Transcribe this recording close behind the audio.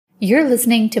You're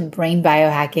listening to Brain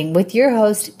Biohacking with your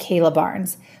host, Kayla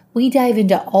Barnes. We dive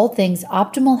into all things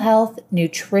optimal health,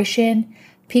 nutrition,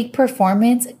 peak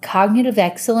performance, cognitive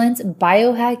excellence,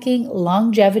 biohacking,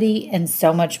 longevity, and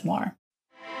so much more.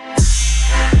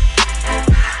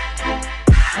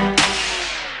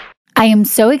 I am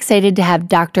so excited to have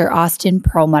Dr. Austin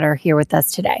Perlmutter here with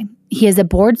us today. He is a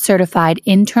board-certified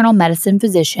internal medicine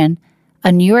physician,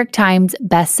 a New York Times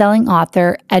best-selling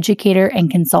author, educator, and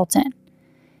consultant.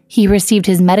 He received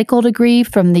his medical degree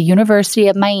from the University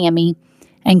of Miami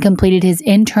and completed his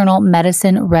internal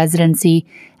medicine residency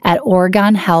at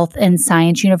Oregon Health and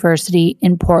Science University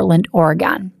in Portland,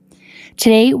 Oregon.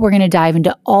 Today, we're going to dive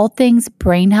into all things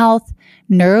brain health,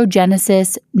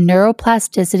 neurogenesis,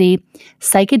 neuroplasticity,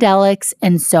 psychedelics,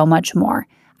 and so much more.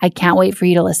 I can't wait for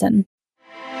you to listen.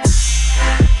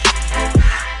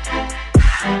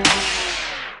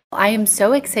 I am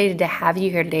so excited to have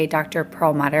you here today, Dr.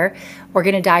 Perlmutter. We're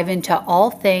going to dive into all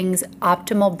things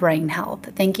optimal brain health.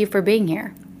 Thank you for being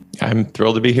here. I'm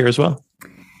thrilled to be here as well.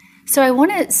 So I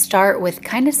want to start with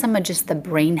kind of some of just the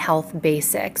brain health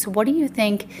basics. What do you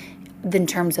think in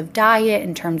terms of diet,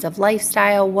 in terms of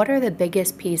lifestyle? What are the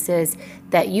biggest pieces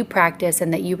that you practice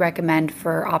and that you recommend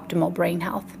for optimal brain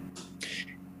health?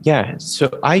 Yeah,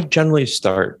 so I generally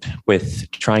start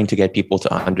with trying to get people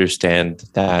to understand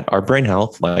that our brain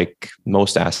health, like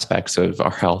most aspects of our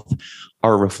health,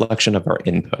 are a reflection of our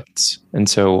inputs. And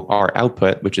so our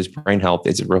output, which is brain health,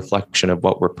 is a reflection of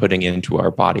what we're putting into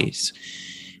our bodies.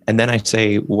 And then I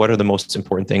say, what are the most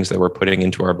important things that we're putting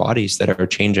into our bodies that are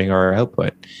changing our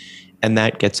output? And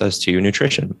that gets us to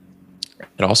nutrition.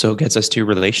 It also gets us to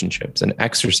relationships and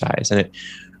exercise. And it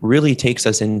really takes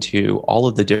us into all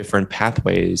of the different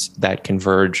pathways that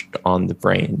converge on the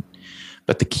brain.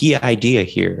 But the key idea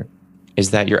here is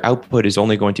that your output is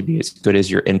only going to be as good as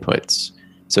your inputs.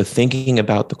 So thinking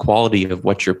about the quality of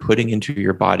what you're putting into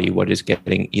your body, what is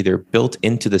getting either built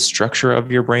into the structure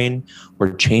of your brain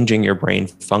or changing your brain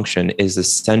function is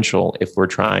essential if we're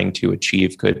trying to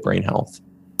achieve good brain health.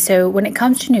 So when it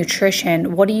comes to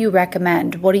nutrition, what do you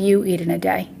recommend? What do you eat in a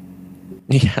day?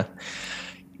 Yeah.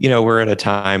 We're at a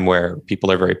time where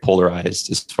people are very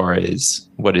polarized as far as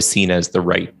what is seen as the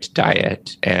right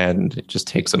diet. And it just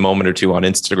takes a moment or two on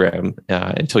Instagram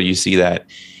until you see that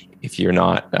if you're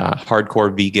not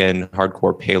hardcore vegan,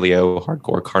 hardcore paleo,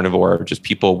 hardcore carnivore, just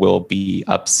people will be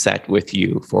upset with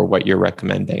you for what you're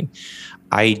recommending.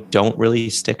 I don't really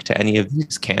stick to any of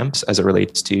these camps as it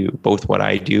relates to both what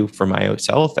I do for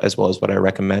myself as well as what I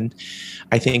recommend.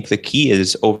 I think the key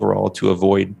is overall to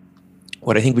avoid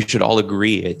what I think we should all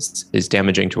agree is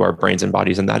damaging to our brains and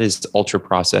bodies, and that is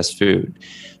ultra-processed food,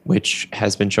 which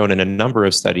has been shown in a number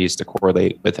of studies to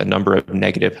correlate with a number of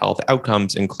negative health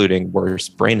outcomes, including worse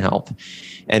brain health.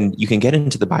 And you can get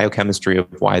into the biochemistry of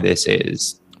why this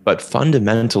is. But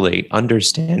fundamentally,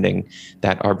 understanding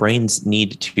that our brains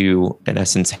need to, in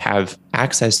essence, have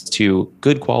access to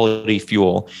good quality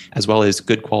fuel as well as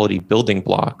good quality building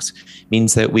blocks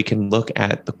means that we can look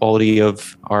at the quality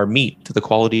of our meat, the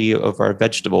quality of our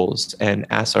vegetables, and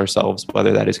ask ourselves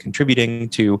whether that is contributing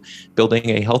to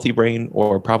building a healthy brain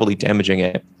or probably damaging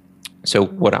it. So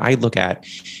what I look at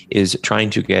is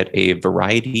trying to get a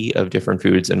variety of different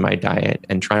foods in my diet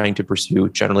and trying to pursue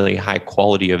generally high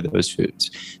quality of those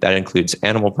foods. That includes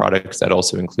animal products. That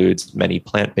also includes many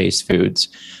plant-based foods.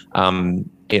 I'm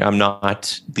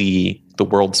not the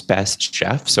world's best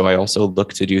chef, so I also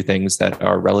look to do things that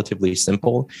are relatively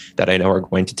simple that I know are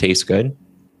going to taste good.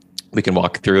 We can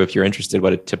walk through, if you're interested,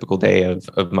 what a typical day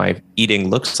of my eating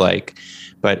looks like.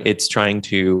 But it's trying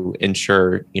to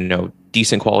ensure,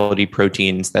 decent quality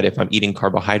proteins, that if I'm eating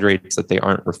carbohydrates, that they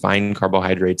aren't refined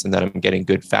carbohydrates and that I'm getting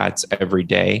good fats every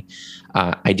day,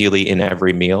 ideally in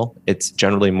every meal. It's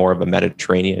generally more of a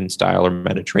Mediterranean style or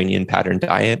Mediterranean pattern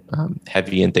diet,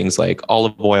 heavy in things like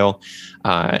olive oil,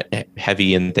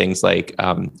 heavy in things like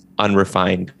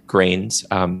unrefined grains.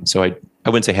 So I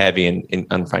wouldn't say heavy in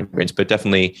unrefined grains, but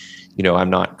definitely,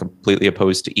 I'm not completely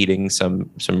opposed to eating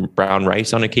some brown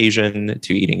rice on occasion,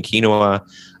 to eating quinoa.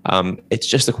 It's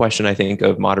just a question, I think,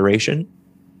 of moderation.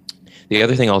 The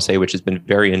other thing I'll say, which has been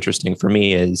very interesting for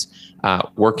me, is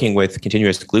working with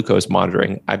continuous glucose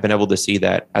monitoring. I've been able to see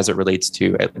that as it relates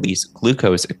to at least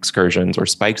glucose excursions or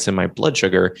spikes in my blood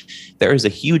sugar, there is a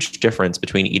huge difference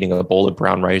between eating a bowl of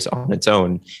brown rice on its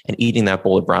own and eating that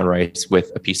bowl of brown rice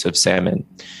with a piece of salmon.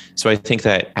 So I think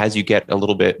that as you get a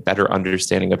little bit better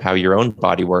understanding of how your own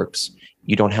body works,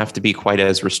 you don't have to be quite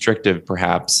as restrictive,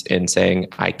 perhaps, in saying,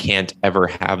 I can't ever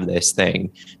have this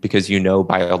thing, because you know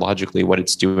biologically what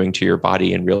it's doing to your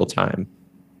body in real time.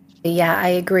 Yeah, I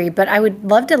agree. But I would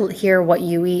love to hear what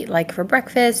you eat like for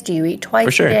breakfast. Do you eat For twice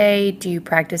a sure. day? Do you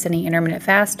practice any intermittent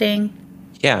fasting?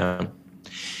 Yeah.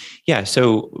 Yeah.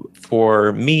 So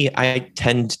for me, I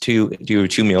tend to do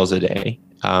 2 meals a day.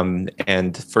 And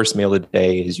the first meal of the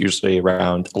day is usually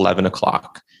around 11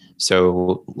 o'clock.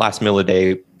 So last meal of the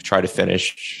day, try to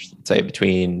finish, say,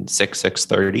 between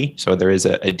 6:30. So there is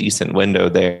a decent window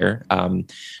there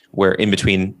where in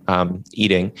between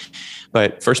eating.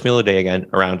 But first meal of the day, again,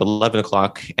 around 11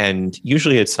 o'clock. And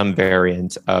usually it's some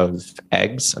variant of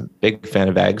eggs. I'm a big fan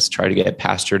of eggs. Try to get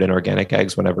pastured and organic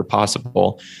eggs whenever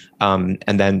possible. And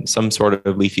then some sort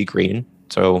of leafy green.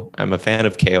 So I'm a fan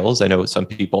of kales. I know some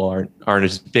people aren't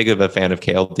as big of a fan of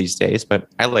kale these days, but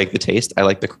I like the taste. I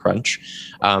like the crunch.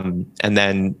 And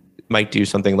then might do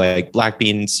something like black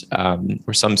beans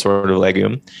or some sort of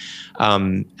legume.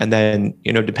 And then,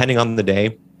 depending on the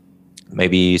day,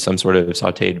 maybe some sort of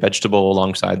sauteed vegetable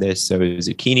alongside this. So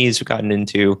zucchinis we've gotten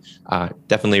into,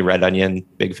 definitely red onion,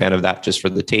 big fan of that just for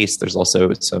the taste. There's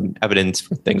also some evidence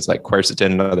for things like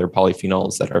quercetin and other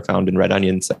polyphenols that are found in red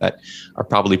onions that are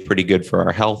probably pretty good for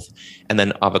our health. And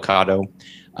then avocado.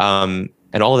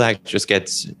 And all of that just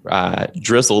gets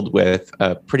drizzled with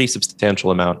a pretty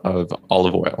substantial amount of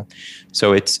olive oil.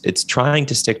 So it's trying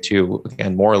to stick to,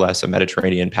 again, more or less a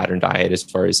Mediterranean pattern diet as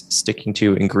far as sticking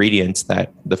to ingredients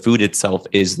that the food itself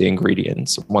is the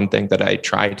ingredients. One thing that I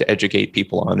try to educate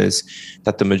people on is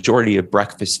that the majority of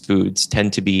breakfast foods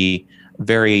tend to be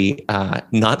very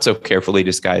not so carefully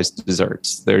disguised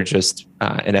desserts. They're just,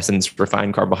 in essence,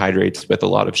 refined carbohydrates with a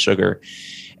lot of sugar.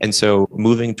 And so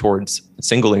moving towards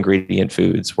single ingredient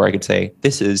foods where I could say,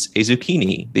 this is a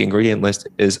zucchini. The ingredient list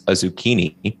is a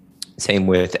zucchini. Same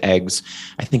with eggs,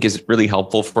 I think is really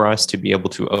helpful for us to be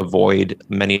able to avoid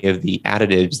many of the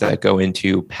additives that go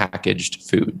into packaged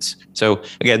foods. So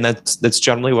again, that's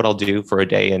generally what I'll do for a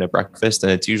day and a breakfast.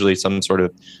 And it's usually some sort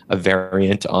of a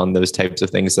variant on those types of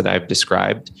things that I've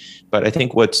described. But I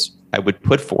think I would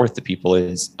put forth to people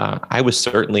is I was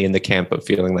certainly in the camp of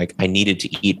feeling like I needed to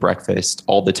eat breakfast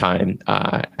all the time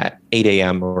at 8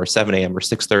 a.m. or 7 a.m. or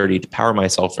 6:30 to power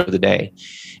myself for the day.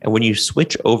 And when you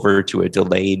switch over to a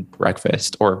delayed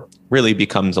breakfast or really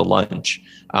becomes a lunch,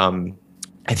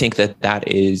 I think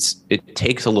it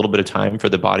takes a little bit of time for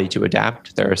the body to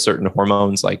adapt. There are certain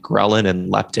hormones like ghrelin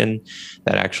and leptin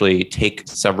that actually take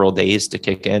several days to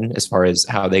kick in as far as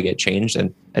how they get changed.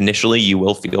 And initially you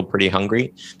will feel pretty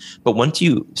hungry. But once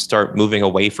you start moving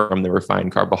away from the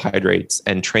refined carbohydrates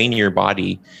and train your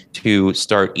body to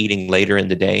start eating later in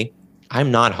the day, I'm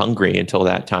not hungry until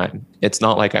that time. It's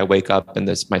not like I wake up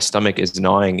and my stomach is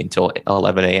gnawing until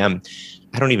 11 a.m.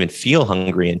 I don't even feel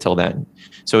hungry until then.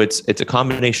 So it's a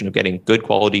combination of getting good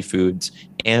quality foods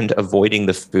and avoiding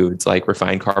the foods like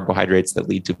refined carbohydrates that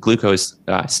lead to glucose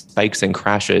spikes and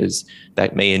crashes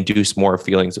that may induce more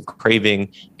feelings of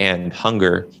craving and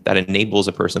hunger that enables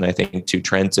a person, I think, to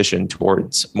transition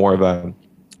towards more of a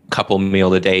couple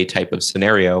meal a day type of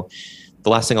scenario. The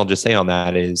last thing I'll just say on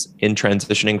that is in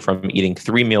transitioning from eating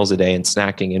 3 meals a day and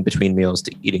snacking in between meals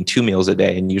to eating 2 meals a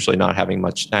day and usually not having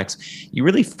much snacks, you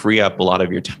really free up a lot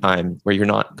of your time where you're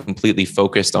not completely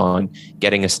focused on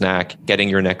getting a snack, getting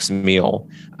your next meal.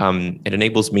 It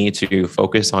enables me to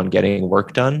focus on getting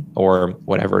work done or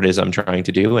whatever it is I'm trying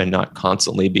to do and not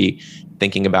constantly be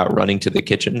thinking about running to the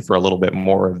kitchen for a little bit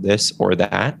more of this or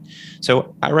that.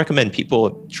 So I recommend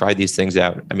people try these things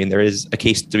out. I mean, there is a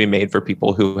case to be made for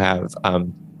people who have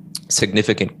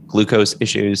significant glucose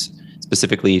issues,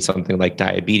 specifically something like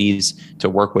diabetes, to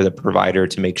work with a provider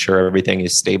to make sure everything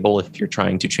is stable if you're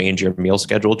trying to change your meal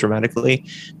schedule dramatically.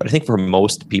 But I think for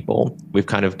most people, we've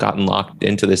kind of gotten locked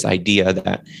into this idea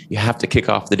that you have to kick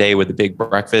off the day with a big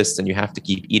breakfast and you have to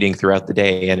keep eating throughout the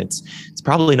day. And it's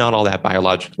probably not all that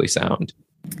biologically sound.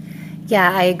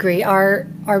 Yeah, I agree. Our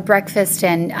breakfast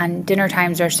and dinner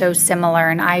times are so similar.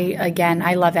 And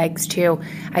I love eggs too.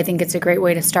 I think it's a great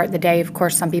way to start the day. Of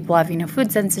course, some people have, food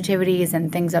sensitivities and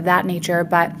things of that nature.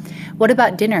 But what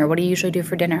about dinner? What do you usually do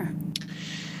for dinner?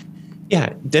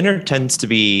 Yeah, dinner tends to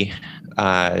be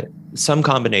some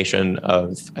combination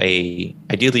of a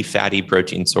ideally fatty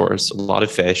protein source, a lot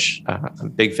of fish. I'm a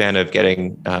big fan of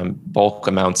getting bulk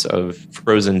amounts of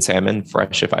frozen salmon,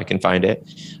 fresh if I can find it,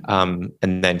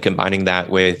 and then combining that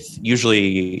with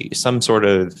usually some sort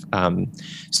of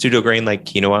pseudo grain like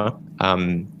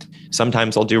quinoa.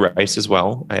 Sometimes I'll do rice as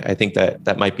well. I think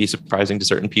that might be surprising to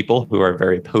certain people who are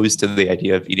very opposed to the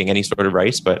idea of eating any sort of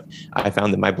rice, but I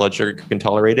found that my blood sugar can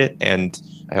tolerate it. And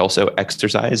I also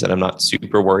exercise and I'm not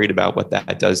super worried about what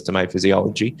that does to my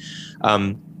physiology.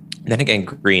 And then again,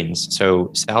 greens.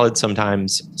 So salad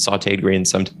sometimes, sauteed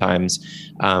greens sometimes,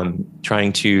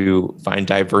 trying to find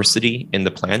diversity in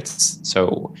the plants.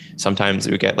 So sometimes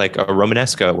we get like a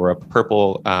Romanesco or a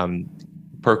purple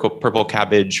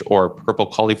cabbage or purple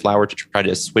cauliflower to try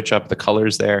to switch up the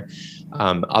colors there.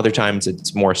 Other times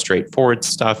it's more straightforward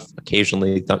stuff.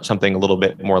 Occasionally something a little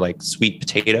bit more like sweet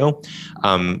potato.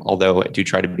 Although I do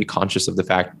try to be conscious of the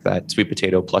fact that sweet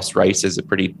potato plus rice is a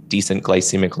pretty decent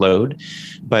glycemic load.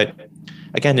 But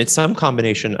again, it's some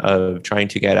combination of trying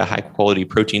to get a high quality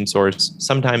protein source.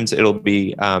 Sometimes it'll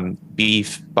be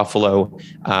beef, buffalo,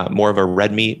 more of a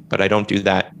red meat, but I don't do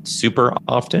that super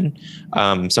often.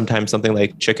 Sometimes something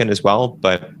like chicken as well,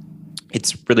 but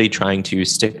it's really trying to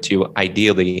stick to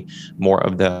ideally more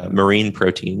of the marine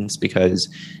proteins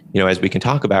because, as we can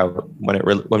talk about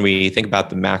when we think about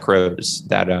the macros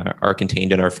that are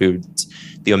contained in our foods,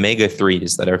 the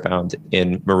omega-3s that are found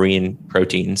in marine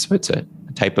proteins. So it's a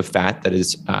type of fat that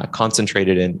is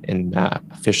concentrated in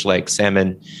fish like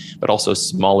salmon, but also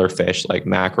smaller fish like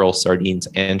mackerel, sardines,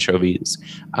 anchovies,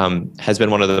 has been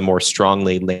one of the more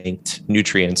strongly linked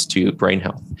nutrients to brain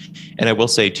health. And I will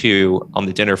say too, on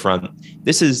the dinner front,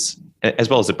 this is, as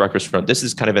well as the breakfast front, this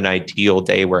is kind of an ideal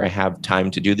day where I have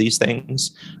time to do these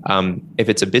things. If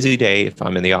it's a busy day, if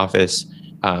I'm in the office,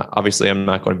 obviously I'm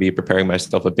not going to be preparing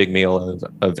myself a big meal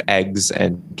of eggs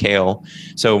and kale.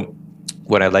 So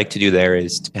what I like to do there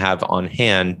is to have on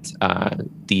hand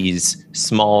these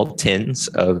small tins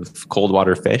of cold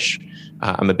water fish.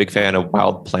 I'm a big fan of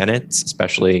Wild Planets,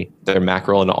 especially their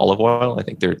mackerel and olive oil. I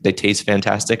think they taste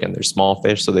fantastic and they're small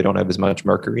fish, so they don't have as much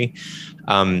mercury.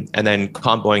 And then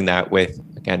comboing that with,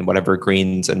 again, whatever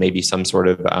greens and maybe some sort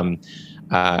of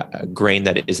grain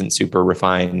that isn't super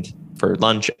refined for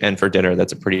lunch and for dinner.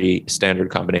 That's a pretty standard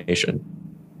combination.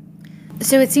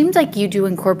 So it seems like you do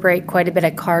incorporate quite a bit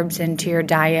of carbs into your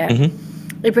diet.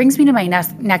 Mm-hmm. It brings me to my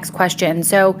next question.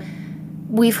 So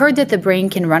we've heard that the brain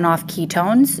can run off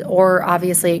ketones, or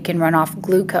obviously it can run off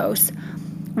glucose.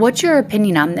 What's your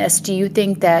opinion on this? Do you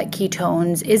think that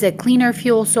ketones is a cleaner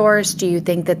fuel source? Do you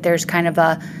think that there's kind of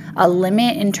a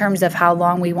limit in terms of how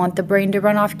long we want the brain to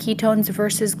run off ketones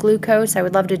versus glucose? I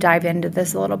would love to dive into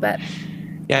this a little bit.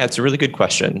 Yeah, it's a really good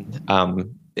question.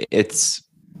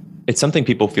 It's something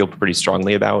people feel pretty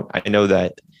strongly about. I know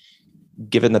that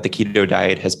given that the keto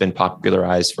diet has been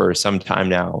popularized for some time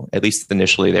now, at least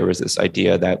initially, there was this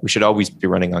idea that we should always be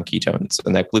running on ketones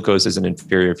and that glucose is an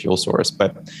inferior fuel source.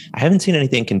 But I haven't seen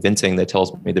anything convincing that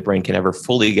tells me the brain can ever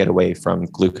fully get away from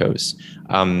glucose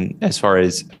as far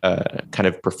as a kind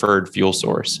of preferred fuel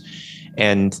source.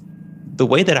 And the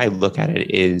way that I look at it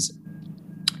is,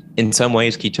 in some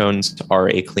ways, ketones are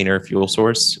a cleaner fuel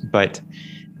source, but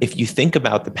if you think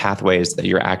about the pathways that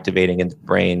you're activating in the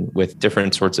brain with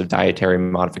different sorts of dietary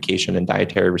modification and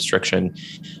dietary restriction,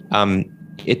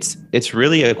 it's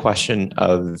really a question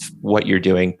of what you're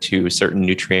doing to certain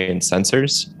nutrient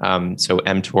sensors. So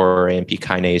mTOR, AMP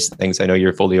kinase, things I know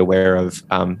you're fully aware of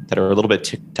that are a little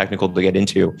bit technical to get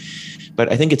into.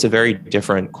 But I think it's a very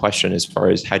different question as far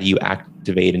as how do you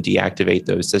activate and deactivate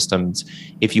those systems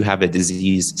if you have a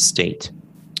disease state.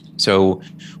 So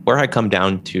where I come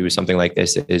down to something like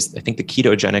this is I think the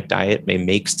ketogenic diet may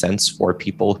make sense for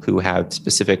people who have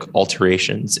specific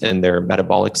alterations in their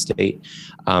metabolic state,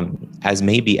 as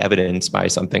may be evidenced by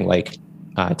something like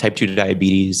type 2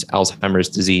 diabetes, Alzheimer's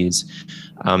disease,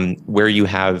 where you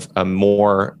have a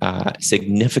more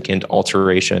significant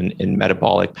alteration in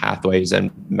metabolic pathways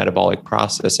and metabolic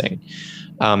processing.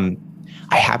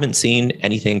 I haven't seen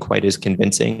anything quite as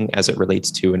convincing as it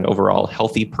relates to an overall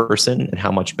healthy person and how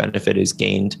much benefit is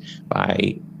gained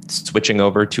by switching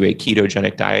over to a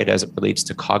ketogenic diet as it relates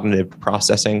to cognitive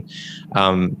processing.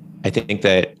 I think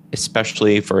that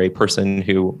especially for a person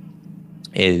who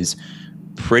is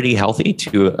pretty healthy,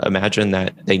 to imagine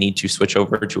that they need to switch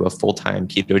over to a full-time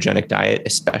ketogenic diet,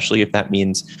 especially if that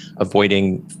means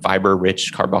avoiding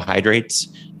fiber-rich carbohydrates.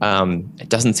 It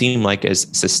doesn't seem like as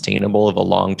sustainable of a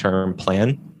long-term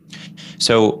plan.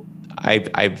 So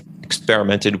I've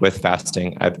experimented with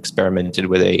fasting. I've experimented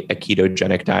with a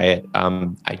ketogenic diet.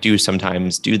 I do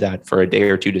sometimes do that for a day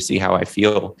or two to see how I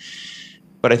feel.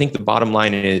 But I think the bottom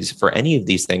line is, for any of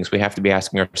these things, we have to be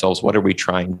asking ourselves, what are we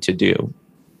trying to do?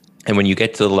 And when you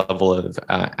get to the level of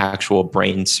actual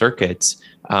brain circuits,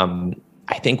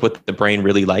 I think what the brain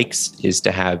really likes is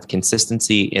to have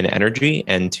consistency in energy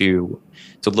and to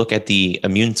look at the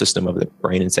immune system of the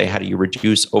brain and say, how do you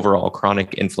reduce overall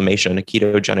chronic inflammation? A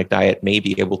ketogenic diet may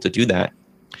be able to do that.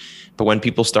 But when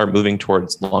people start moving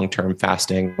towards long-term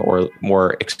fasting or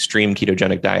more extreme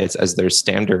ketogenic diets as their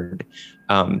standard,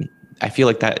 I feel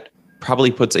like that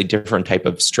probably puts a different type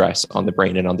of stress on the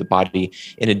brain and on the body,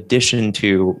 in addition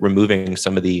to removing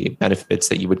some of the benefits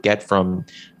that you would get from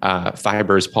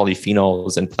fibers,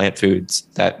 polyphenols, and plant foods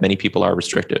that many people are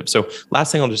restrictive. So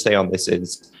last thing I'll just say on this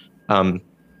is,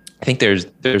 I think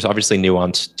there's obviously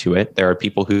nuance to it. There are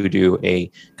people who do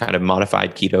a kind of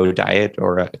modified keto diet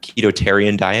or a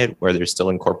ketotarian diet where they're still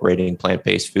incorporating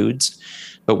plant-based foods.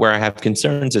 But where I have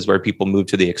concerns is where people move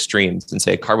to the extremes and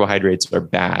say carbohydrates are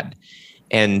bad.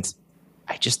 And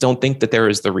I just don't think that there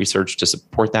is the research to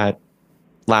support that.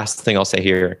 Last thing I'll say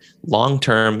here,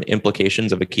 long-term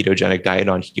implications of a ketogenic diet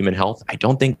on human health, I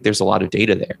don't think there's a lot of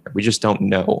data there. We just don't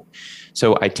know.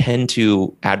 So I tend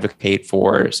to advocate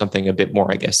for something a bit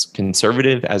more, I guess,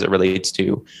 conservative as it relates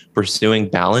to pursuing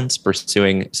balance,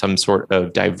 pursuing some sort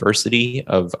of diversity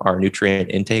of our nutrient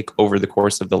intake over the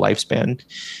course of the lifespan.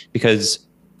 Because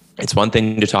it's one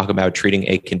thing to talk about treating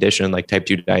a condition like type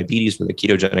 2 diabetes with a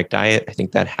ketogenic diet. I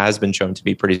think that has been shown to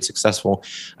be pretty successful.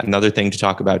 Another thing to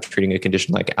talk about treating a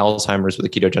condition like Alzheimer's with a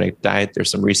ketogenic diet. There's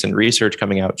some recent research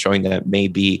coming out showing that it may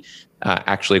be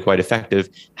actually quite effective.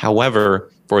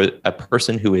 However, for a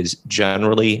person who is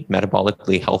generally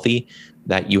metabolically healthy,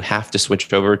 that you have to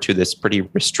switch over to this pretty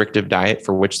restrictive diet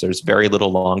for which there's very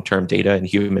little long-term data in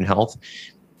human health.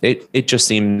 It just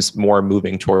seems more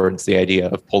moving towards the idea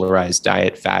of polarized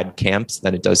diet fad camps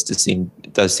than it does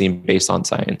seem based on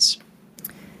science.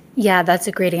 Yeah, that's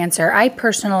a great answer. I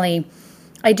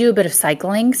do a bit of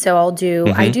cycling, so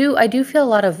I do feel a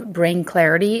lot of brain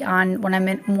clarity on when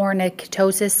I'm more in a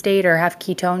ketosis state or have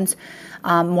ketones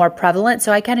more prevalent.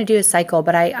 So I kind of do a cycle,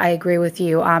 but I agree with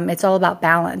you. It's all about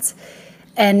balance.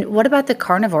 And what about the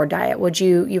carnivore diet? Would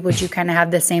you kind of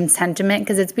have the same sentiment?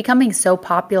 Because it's becoming so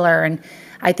popular, and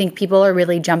I think people are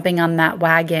really jumping on that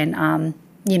wagon.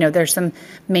 There's some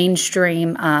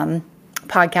mainstream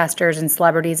podcasters and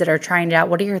celebrities that are trying it out.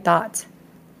 What are your thoughts?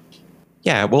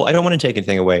 Yeah, well, I don't want to take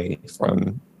anything away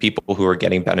from people who are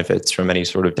getting benefits from any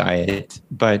sort of diet,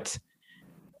 but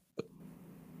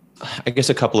I guess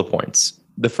a couple of points.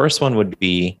 The first one would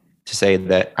be to say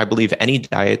that I believe any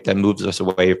diet that moves us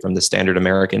away from the standard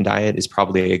American diet is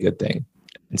probably a good thing.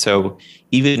 And so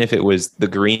even if it was the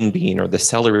green bean or the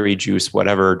celery juice,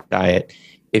 whatever diet,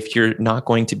 if you're not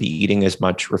going to be eating as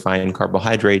much refined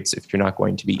carbohydrates, if you're not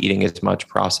going to be eating as much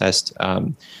processed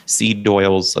seed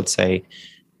oils, let's say,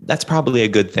 that's probably a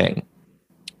good thing.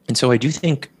 And so I do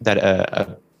think that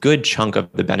a good chunk of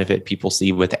the benefit people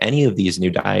see with any of these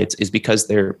new diets is because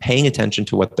they're paying attention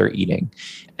to what they're eating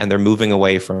and they're moving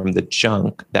away from the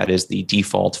junk that is the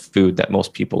default food that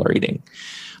most people are eating.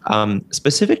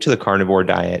 Specific to the carnivore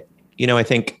diet, I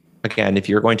think, again, if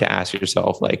you're going to ask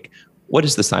yourself, like, what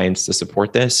is the science to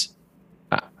support this?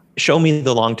 Show me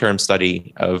the long-term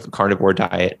study of carnivore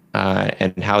diet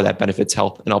and how that benefits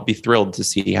health, and I'll be thrilled to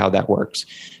see how that works.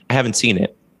 I haven't seen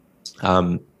it.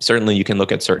 Certainly, you can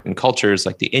look at certain cultures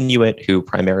like the Inuit who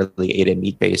primarily ate a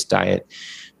meat-based diet.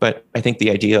 But I think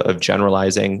the idea of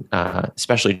generalizing,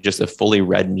 especially just a fully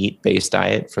red meat-based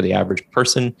diet for the average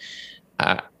person,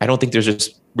 I don't think there's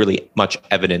just really much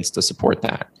evidence to support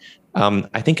that.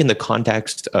 I think in the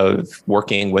context of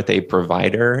working with a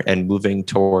provider and moving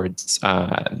towards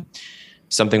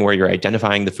something where you're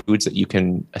identifying the foods that you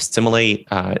can assimilate,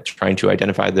 trying to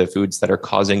identify the foods that are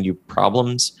causing you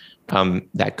problems,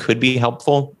 that could be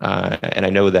helpful. And I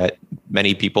know that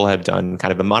many people have done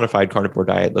kind of a modified carnivore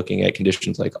diet looking at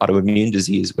conditions like autoimmune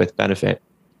disease with benefit.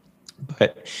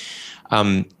 But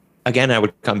again, I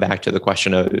would come back to the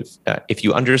question of if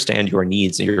you understand your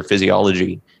needs and your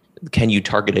physiology, can you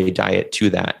target a diet to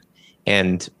that?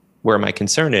 And where my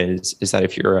concern is that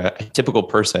if you're a typical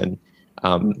person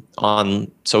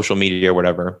on social media or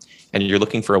whatever, and you're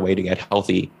looking for a way to get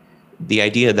healthy, the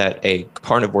idea that a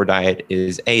carnivore diet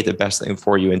is A, the best thing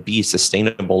for you, and B,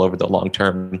 sustainable over the long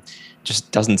term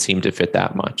just doesn't seem to fit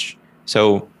that much.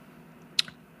 So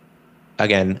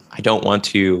again, I don't want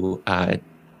to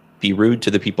be rude to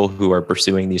the people who are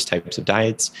pursuing these types of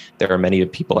diets. There are many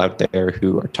people out there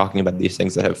who are talking about these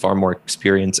things that have far more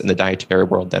experience in the dietary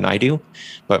world than I do.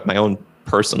 But my own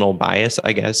personal bias,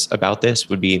 I guess, about this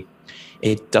would be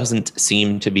it doesn't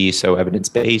seem to be so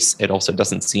evidence-based. It also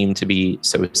doesn't seem to be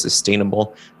so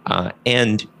sustainable.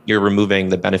 And you're removing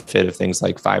the benefit of things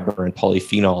like fiber and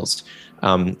polyphenols,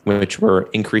 which we're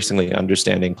increasingly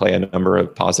understanding play a number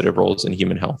of positive roles in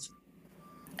human health.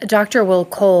 Dr. Will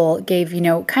Cole gave,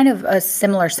 kind of a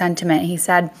similar sentiment. He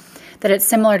said that it's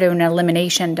similar to an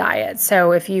elimination diet.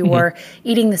 So if you were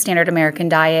eating the standard American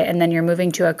diet and then you're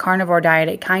moving to a carnivore diet,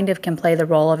 it kind of can play the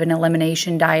role of an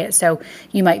elimination diet. So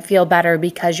you might feel better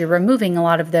because you're removing a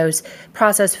lot of those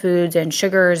processed foods and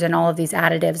sugars and all of these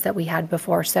additives that we had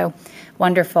before. So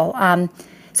wonderful.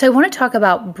 So I want to talk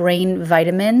about brain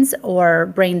vitamins or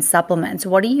brain supplements.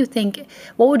 What do you think?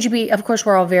 What would you be? Of course,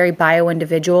 we're all very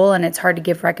bio-individual and it's hard to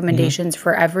give recommendations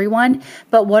for everyone,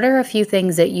 but what are a few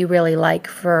things that you really like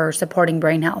for supporting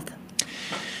brain health?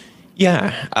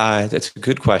 Yeah, that's a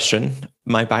good question.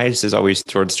 My bias is always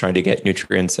towards trying to get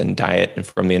nutrients and diet and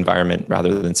from the environment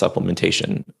rather than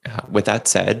supplementation. With that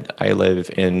said, I live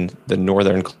in the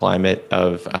northern climate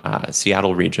of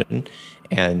Seattle region,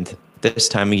 and this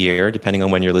time of year, depending on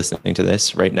when you're listening to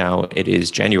this, right now it is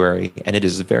January and it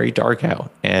is very dark out,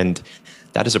 and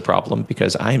that is a problem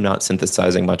because I am not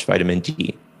synthesizing much vitamin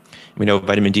D. We know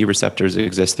vitamin D receptors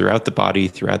exist throughout the body,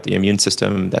 throughout the immune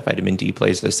system, that vitamin D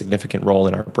plays a significant role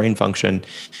in our brain function.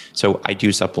 So I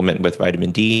do supplement with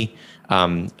vitamin D.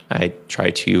 I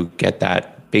try to get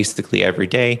that basically every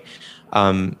day.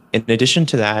 In addition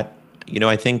to that,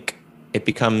 I think it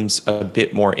becomes a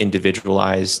bit more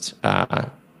individualized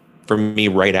for me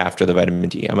right after the vitamin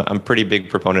D. I'm a pretty big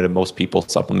proponent of most people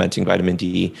supplementing vitamin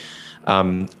D.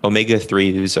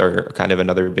 Omega-3s are kind of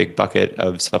another big bucket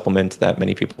of supplement that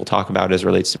many people talk about as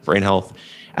relates to brain health.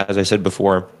 As I said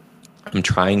before, I'm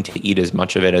trying to eat as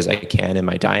much of it as I can in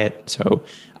my diet. So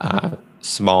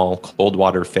small cold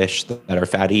water fish that are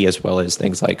fatty, as well as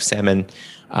things like salmon,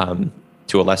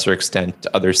 to a lesser extent,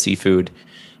 other seafood.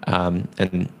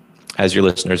 And as your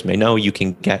listeners may know, you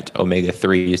can get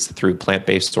omega-3s through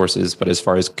plant-based sources, but as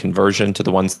far as conversion to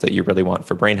the ones that you really want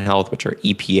for brain health, which are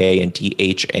EPA and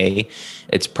DHA,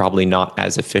 it's probably not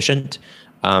as efficient.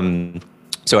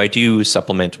 So I do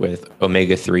supplement with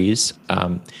omega-3s.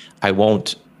 I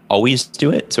won't always do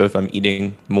it. So if I'm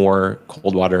eating more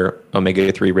cold water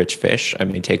omega-3 rich fish, I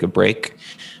may take a break.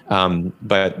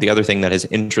 But the other thing that has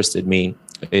interested me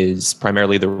is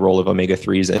primarily the role of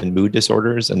omega-3s in mood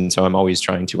disorders. And so I'm always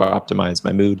trying to optimize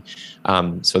my mood.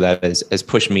 So that has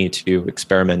pushed me to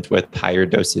experiment with higher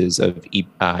doses of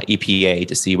EPA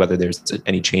to see whether there's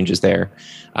any changes there.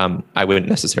 I wouldn't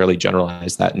necessarily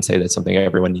generalize that and say that's something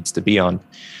everyone needs to be on.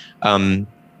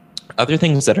 Other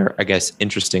things that are, I guess,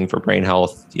 interesting for brain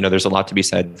health, there's a lot to be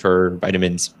said for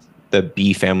vitamins, the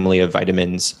B family of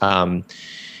vitamins.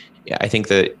 I think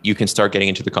that you can start getting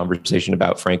into the conversation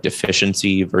about frank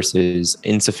deficiency versus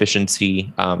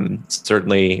insufficiency.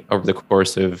 Certainly over the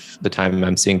course of the time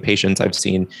I'm seeing patients, I've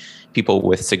seen people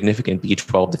with significant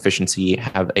B12 deficiency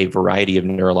have a variety of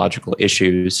neurological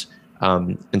issues.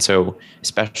 And so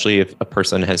especially if a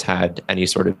person has had any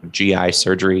sort of GI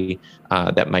surgery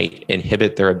that might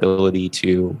inhibit their ability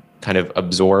to kind of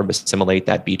absorb, assimilate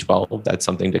that B12, that's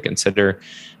something to consider.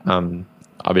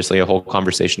 Obviously, a whole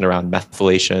conversation around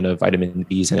methylation of vitamin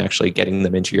Bs and actually getting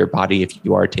them into your body if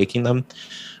you are taking them.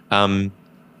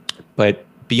 But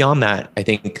beyond that, I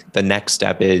think the next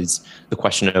step is the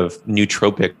question of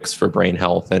nootropics for brain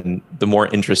health and the more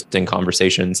interesting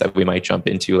conversations that we might jump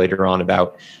into later on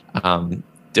about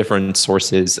different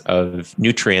sources of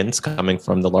nutrients coming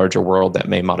from the larger world that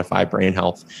may modify brain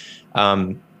health.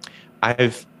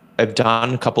 I've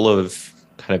done a couple of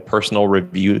kind of personal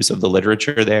reviews of the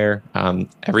literature there,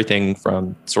 everything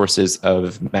from sources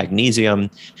of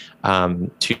magnesium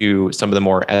to some of the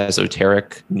more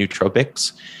esoteric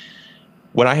nootropics.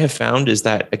 What I have found is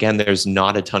that, again, there's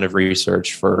not a ton of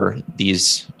research for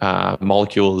these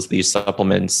molecules, these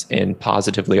supplements in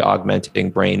positively augmenting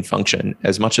brain function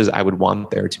as much as I would want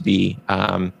there to be.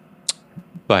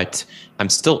 But I'm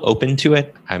still open to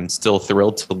it. I'm still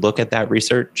thrilled to look at that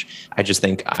research. I just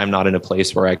think I'm not in a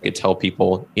place where I could tell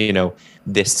people,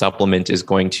 this supplement is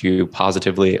going to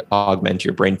positively augment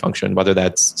your brain function, whether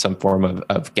that's some form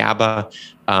of GABA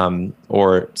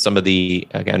or some of the,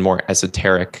 again, more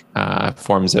esoteric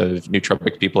forms of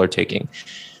nootropic people are taking.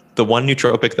 The one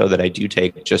nootropic, though, that I do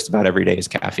take just about every day is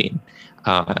caffeine.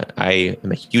 I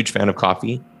am a huge fan of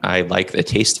coffee. I like the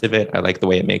taste of it. I like the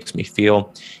way it makes me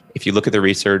feel. If you look at the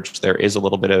research, there is a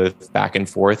little bit of back and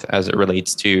forth as it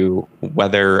relates to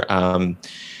whether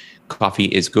coffee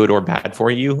is good or bad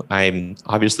for you. I'm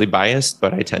obviously biased,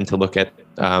 but I tend to look at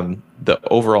the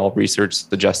overall research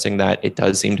suggesting that it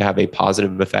does seem to have a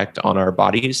positive effect on our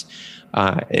bodies,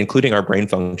 including our brain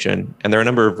function. And there are a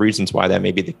number of reasons why that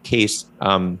may be the case,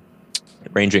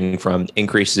 ranging from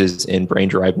increases in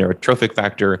brain-derived neurotrophic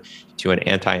factor to an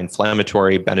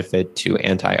anti-inflammatory benefit to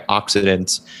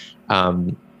antioxidants.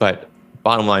 But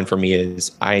bottom line for me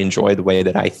is I enjoy the way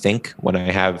that I think when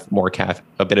I have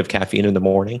a bit of caffeine in the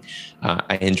morning.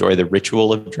 I enjoy the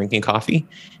ritual of drinking coffee.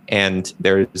 And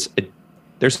there's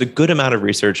a good amount of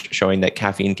research showing that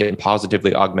caffeine can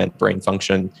positively augment brain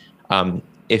function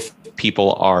if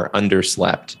people are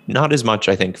underslept. Not as much,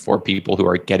 I think, for people who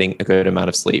are getting a good amount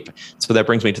of sleep. So that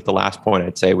brings me to the last point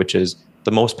I'd say, which is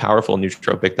the most powerful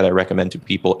nootropic that I recommend to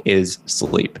people is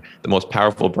sleep. The most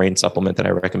powerful brain supplement that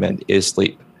I recommend is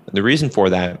sleep. And the reason for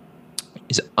that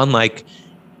is, unlike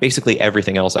basically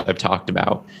everything else I've talked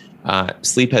about,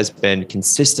 sleep has been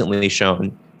consistently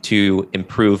shown to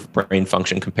improve brain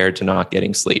function compared to not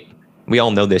getting sleep. We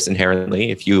all know this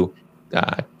inherently. If you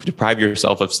deprive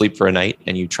yourself of sleep for a night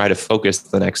and you try to focus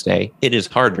the next day, it is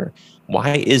harder.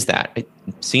 Why is that? It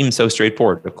seems so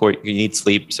straightforward. Of course, you need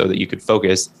sleep so that you could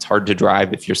focus. It's hard to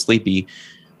drive if you're sleepy.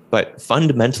 But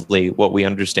fundamentally, what we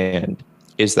understand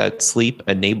is that sleep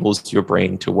enables your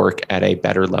brain to work at a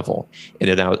better level.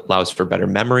 It allows for better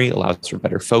memory, allows for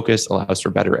better focus, allows for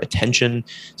better attention.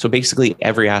 So basically,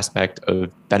 every aspect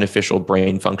of beneficial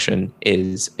brain function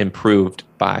is improved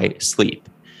by sleep.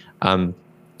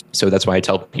 So that's why I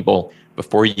tell people,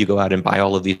 before you go out and buy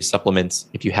all of these supplements,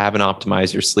 if you haven't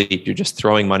optimized your sleep, you're just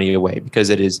throwing money away, because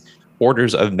it is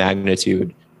orders of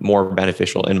magnitude more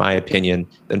beneficial, in my opinion,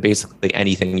 than basically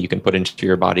anything you can put into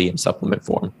your body in supplement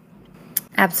form.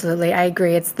 Absolutely. I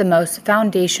agree. It's the most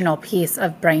foundational piece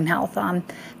of brain health.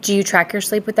 Do you track your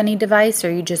sleep with any device,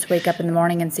 or you just wake up in the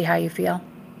morning and see how you feel?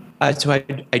 So I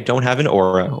don't have an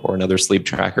Oura or another sleep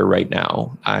tracker right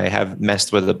now. I have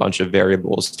messed with a bunch of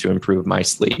variables to improve my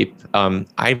sleep.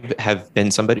 I have been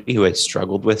somebody who has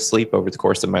struggled with sleep over the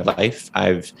course of my life.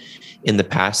 I've, in the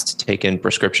past, taken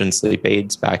prescription sleep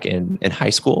aids back in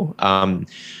high school.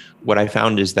 What I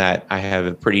found is that I have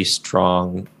a pretty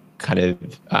strong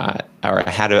or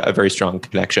I had a very strong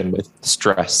connection with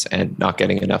stress and not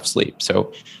getting enough sleep.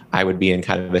 So I would be in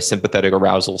kind of a sympathetic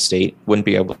arousal state, wouldn't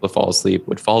be able to fall asleep,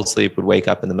 would wake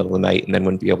up in the middle of the night, and then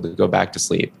wouldn't be able to go back to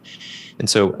sleep. And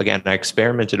so again, I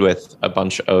experimented with a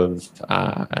bunch of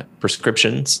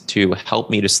prescriptions to help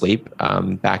me to sleep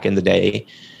back in the day.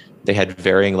 They had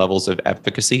varying levels of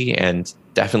efficacy and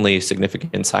definitely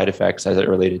significant side effects as it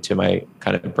related to my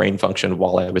kind of brain function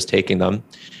while I was taking them.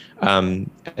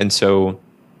 And so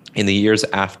in the years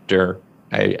after,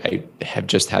 I have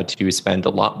just had to spend a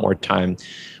lot more time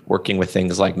working with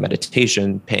things like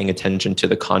meditation, paying attention to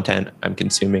the content I'm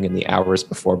consuming in the hours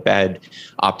before bed,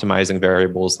 optimizing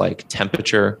variables like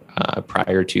temperature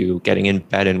prior to getting in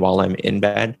bed and while I'm in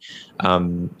bed,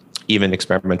 even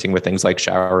experimenting with things like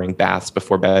showering, baths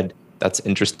before bed. That's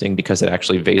interesting because it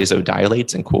actually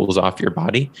vasodilates and cools off your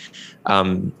body.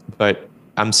 But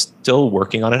I'm still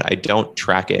working on it. I don't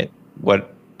track it.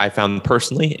 What I found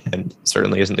personally, and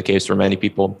certainly isn't the case for many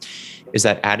people, is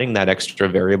that adding that extra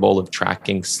variable of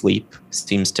tracking sleep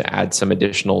seems to add some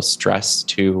additional stress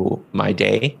to my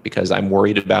day, because I'm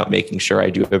worried about making sure I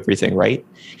do everything right.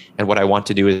 And what I want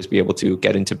to do is be able to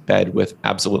get into bed with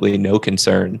absolutely no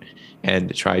concern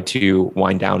and try to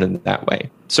wind down in that way.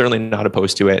 Certainly not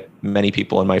opposed to it. Many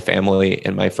people in my family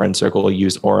and my friend circle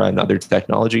use Oura and other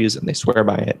technologies, and they swear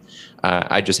by it.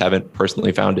 I just haven't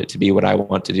personally found it to be what I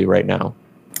want to do right now.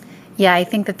 Yeah, I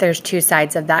think that there's two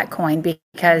sides of that coin,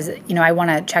 because, I want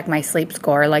to check my sleep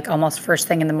score like almost first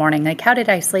thing in the morning. Like, how did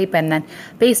I sleep? And then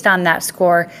based on that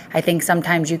score, I think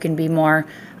sometimes you can be more,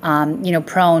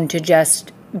 prone to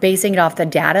just basing it off the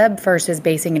data versus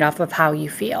basing it off of how you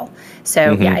feel.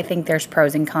 So yeah, I think there's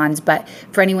pros and cons. But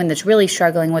for anyone that's really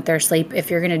struggling with their sleep, if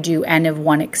you're going to do N of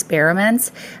 1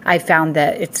 experiments, I found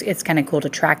that it's kind of cool to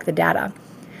track the data.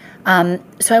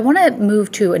 So I want to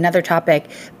move to another topic,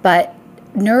 but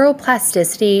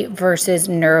neuroplasticity versus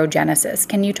neurogenesis.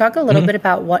 Can you talk a little bit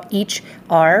about what each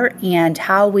are and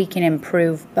how we can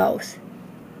improve both?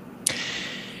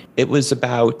 It was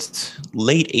about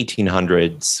late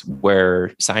 1800s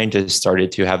where scientists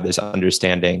started to have this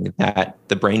understanding that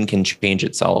the brain can change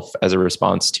itself as a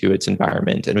response to its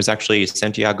environment. And it was actually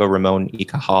Santiago Ramon y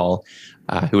Cajal,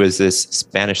 who was this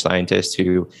Spanish scientist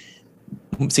who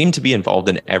seemed to be involved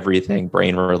in everything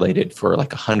brain related for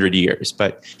like 100 years.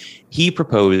 But he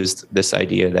proposed this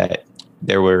idea that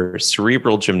there were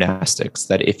cerebral gymnastics,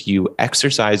 that if you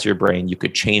exercise your brain, you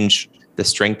could change the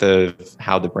strength of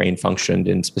how the brain functioned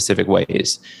in specific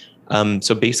ways.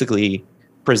 So basically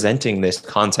presenting this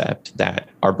concept that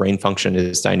our brain function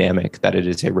is dynamic, that it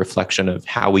is a reflection of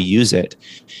how we use it.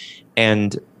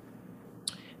 And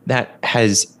that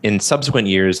has, in subsequent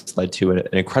years, led to an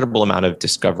incredible amount of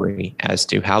discovery as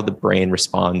to how the brain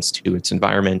responds to its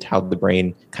environment, how the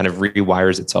brain kind of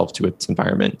rewires itself to its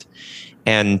environment.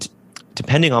 And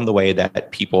depending on the way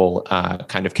that people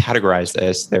kind of categorize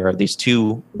this, there are these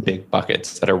two big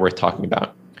buckets that are worth talking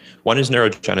about. One is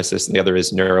neurogenesis and the other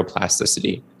is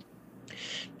neuroplasticity.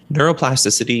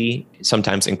 Neuroplasticity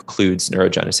sometimes includes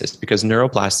neurogenesis because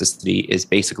neuroplasticity is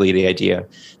basically the idea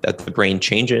that the brain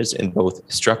changes in both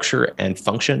structure and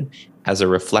function as a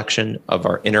reflection of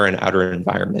our inner and outer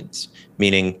environments,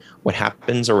 meaning what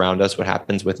happens around us, what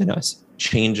happens within us,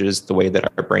 changes the way that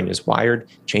our brain is wired,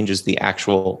 changes the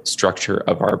actual structure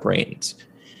of our brains.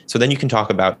 So then you can talk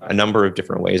about a number of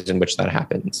different ways in which that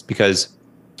happens, because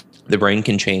the brain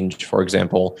can change, for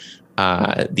example,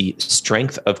 the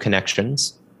strength of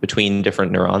connections between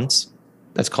different neurons.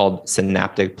 That's called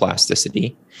synaptic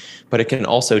plasticity. But it can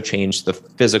also change the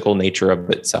physical nature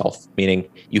of itself, meaning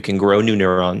you can grow new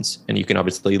neurons and you can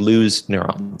obviously lose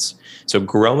neurons. So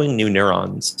growing new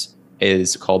neurons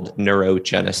is called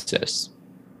neurogenesis.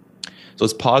 So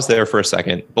let's pause there for a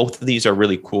second. Both of these are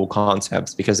really cool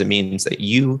concepts because it means that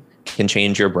you can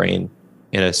change your brain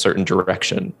in a certain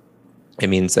direction. It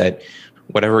means that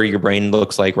whatever your brain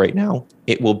looks like right now,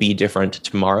 it will be different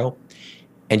tomorrow,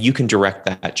 and you can direct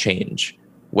that change.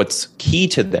 What's key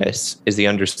to this is the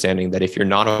understanding that if you're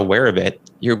not aware of it,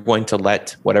 you're going to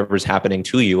let whatever's happening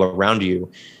to you around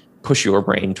you push your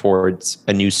brain towards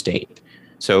a new state.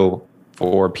 So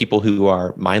for people who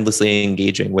are mindlessly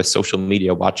engaging with social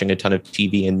media, watching a ton of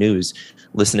TV and news,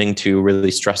 listening to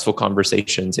really stressful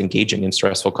conversations, engaging in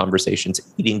stressful conversations,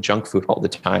 eating junk food all the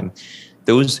time,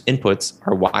 those inputs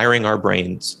are wiring our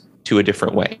brains to a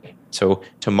different way. So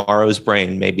tomorrow's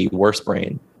brain may be worse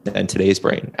brain than today's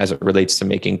brain as it relates to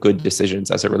making good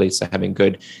decisions, as it relates to having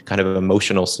good kind of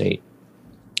emotional state.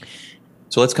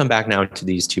 So let's come back now to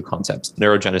these two concepts,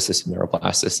 neurogenesis and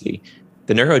neuroplasticity.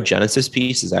 The neurogenesis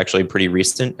piece is actually pretty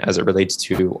recent as it relates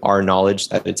to our knowledge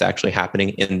that it's actually happening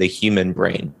in the human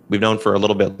brain. We've known for a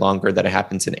little bit longer that it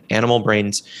happens in animal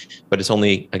brains, but it's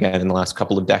only, again, in the last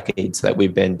couple of decades that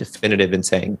we've been definitive in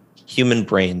saying human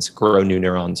brains grow new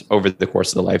neurons over the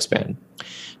course of the lifespan.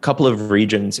 A couple of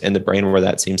regions in the brain where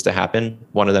that seems to happen.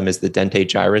 One of them is the dentate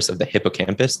gyrus of the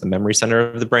hippocampus, the memory center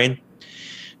of the brain.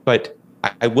 But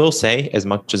I will say, as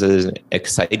much as it is an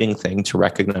exciting thing to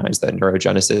recognize that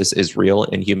neurogenesis is real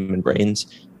in human brains,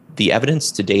 the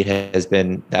evidence to date has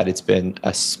been that it's been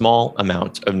a small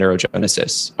amount of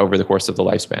neurogenesis over the course of the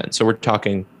lifespan. So we're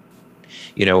talking,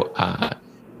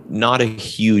 not a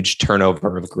huge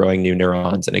turnover of growing new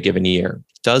neurons in a given year.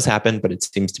 It does happen, but it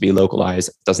seems to be localized.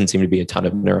 It doesn't seem to be a ton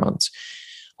of neurons.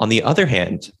 On the other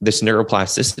hand, this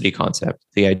neuroplasticity concept,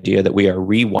 the idea that we are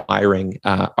rewiring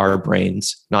our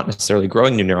brains, not necessarily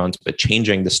growing new neurons, but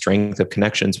changing the strength of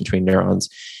connections between neurons,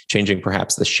 changing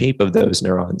perhaps the shape of those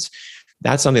neurons,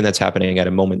 that's something that's happening at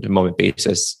a moment-to-moment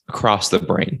basis across the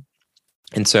brain.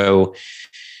 And so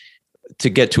to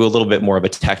get to a little bit more of a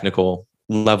technical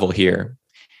level here,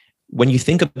 when you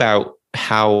think about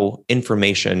how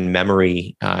information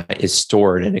memory is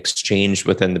stored and exchanged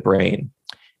within the brain,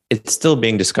 it's still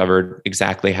being discovered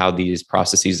exactly how these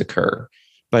processes occur.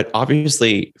 But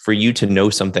obviously, for you to know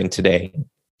something today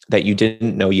that you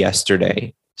didn't know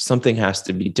yesterday, something has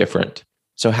to be different.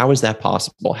 So how is that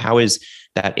possible? How is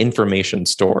that information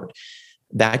stored?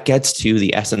 That gets to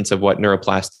the essence of what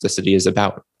neuroplasticity is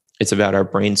about. It's about our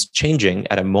brains changing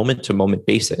at a moment-to-moment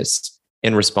basis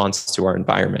in response to our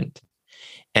environment.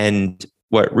 And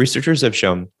what researchers have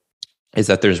shown is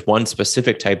that there's one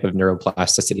specific type of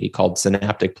neuroplasticity called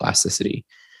synaptic plasticity,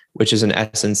 which is in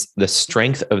essence the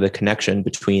strength of the connection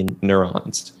between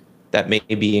neurons that may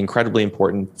be incredibly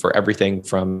important for everything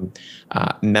from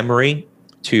memory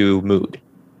to mood.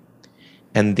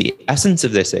 And the essence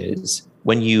of this is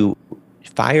when you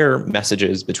fire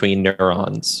messages between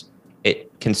neurons,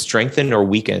 it can strengthen or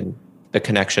weaken the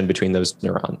connection between those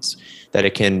neurons, that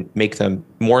it can make them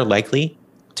more likely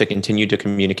to continue to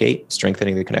communicate,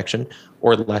 strengthening the connection,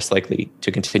 or less likely to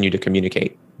continue to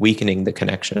communicate, weakening the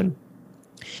connection.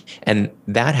 And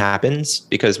that happens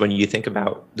because when you think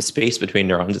about the space between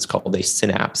neurons, it's called a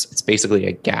synapse. It's basically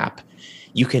a gap.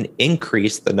 You can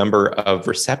increase the number of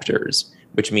receptors,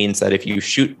 which means that if you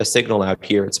shoot a signal out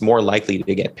here, it's more likely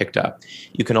to get picked up.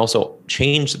 You can also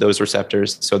change those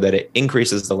receptors so that it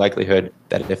increases the likelihood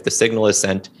that if the signal is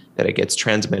sent, that it gets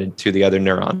transmitted to the other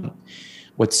neuron.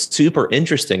 What's super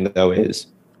interesting, though, is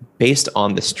based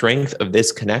on the strength of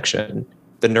this connection,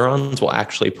 the neurons will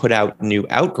actually put out new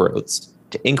outgrowths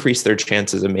to increase their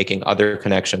chances of making other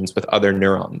connections with other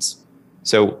neurons.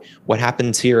 So what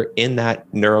happens here in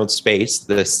that neural space,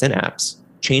 the synapse,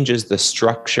 changes the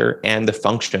structure and the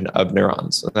function of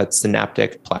neurons. So that's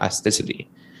synaptic plasticity.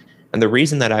 And the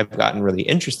reason that I've gotten really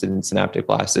interested in synaptic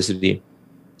plasticity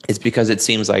is because it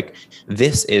seems like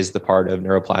this is the part of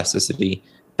neuroplasticity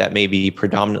that may be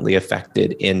predominantly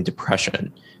affected in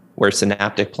depression, where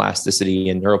synaptic plasticity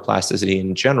and neuroplasticity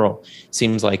in general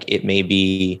seems like it may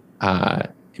be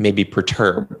may be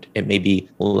perturbed, it may be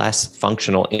less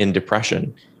functional in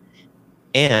depression,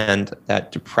 and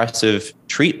that depressive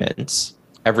treatments,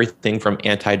 everything from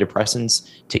antidepressants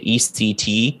to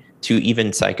ECT to even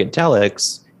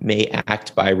psychedelics, may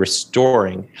act by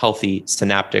restoring healthy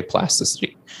synaptic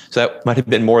plasticity. So that might have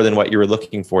been more than what you were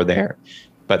looking for there.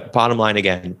 But bottom line,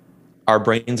 again, our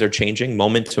brains are changing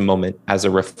moment to moment as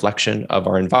a reflection of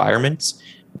our environments.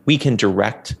 We can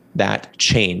direct that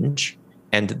change,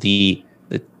 and the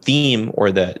theme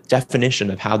or the definition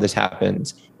of how this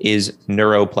happens is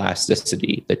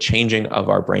neuroplasticity, the changing of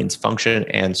our brain's function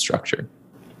and structure.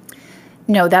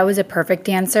 No, that was a perfect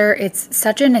answer. It's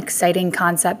such an exciting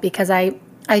concept because I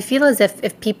feel as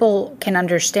if people can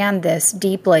understand this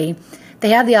deeply, they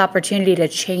have the opportunity to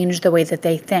change the way that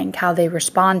they think, how they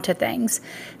respond to things.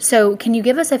 So can you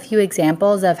give us a few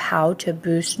examples of how to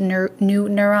boost new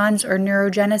neurons or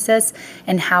neurogenesis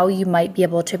and how you might be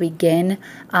able to begin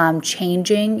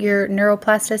changing your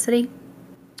neuroplasticity?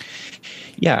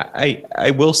 Yeah,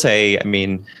 I will say, I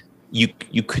mean,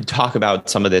 you could talk about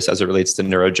some of this as it relates to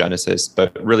neurogenesis,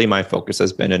 but really my focus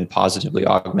has been in positively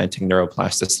augmenting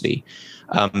neuroplasticity.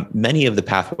 Many of the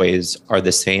pathways are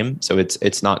the same, so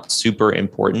it's not super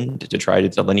important to try to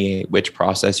delineate which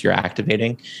process you're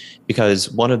activating,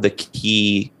 because one of the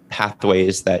key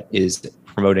pathways that is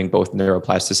promoting both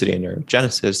neuroplasticity and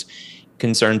neurogenesis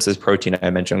concerns this protein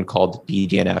I mentioned called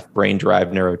BDNF,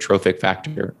 brain-derived neurotrophic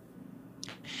factor.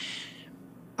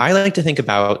 I like to think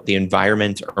about the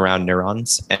environment around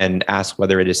neurons and ask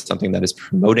whether it is something that is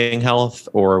promoting health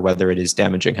or whether it is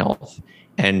damaging health.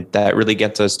 And that really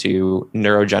gets us to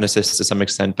neurogenesis to some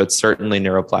extent, but certainly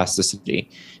neuroplasticity,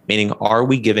 meaning are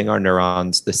we giving our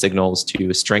neurons the signals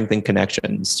to strengthen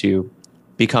connections, to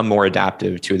become more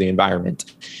adaptive to the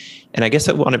environment? And I guess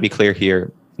I want to be clear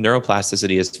here,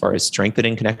 neuroplasticity as far as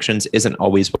strengthening connections isn't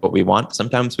always what we want.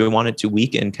 Sometimes we want it to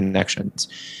weaken connections.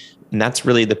 And that's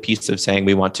really the piece of saying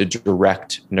we want to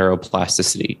direct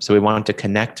neuroplasticity. So we want to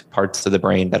connect parts of the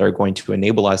brain that are going to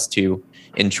enable us to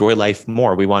enjoy life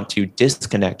more. We want to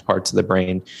disconnect parts of the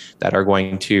brain that are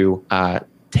going to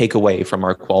take away from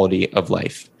our quality of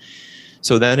life.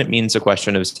 So then it means a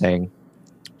question of saying,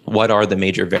 what are the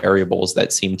major variables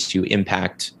that seem to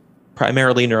impact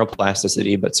primarily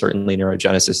neuroplasticity, but certainly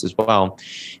neurogenesis as well?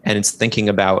 And it's thinking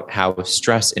about how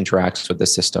stress interacts with the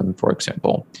system, for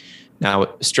example.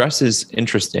 Now, stress is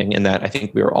interesting in that I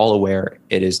think we are all aware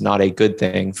it is not a good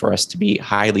thing for us to be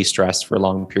highly stressed for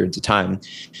long periods of time,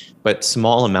 but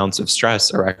small amounts of stress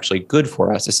are actually good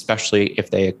for us, especially if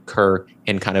they occur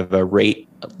in kind of a rate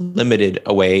limited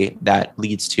a way that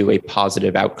leads to a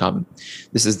positive outcome.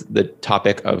 This is the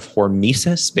topic of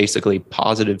hormesis, basically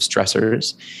positive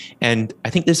stressors. And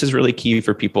I think this is really key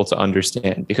for people to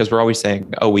understand, because we're always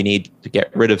saying, oh, we need to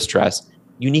get rid of stress.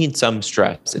 You need some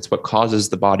stress. It's what causes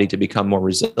the body to become more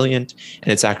resilient.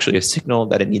 And it's actually a signal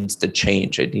that it needs to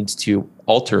change. It needs to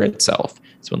alter itself.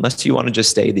 So unless you want to just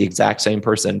stay the exact same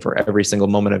person for every single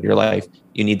moment of your life,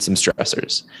 you need some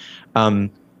stressors.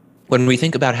 When we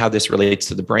think about how this relates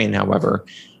to the brain, however,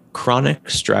 chronic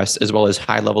stress as well as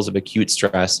high levels of acute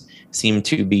stress seem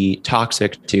to be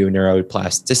toxic to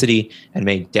neuroplasticity and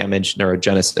may damage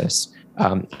neurogenesis.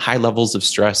 High levels of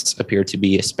stress appear to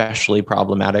be especially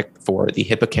problematic for the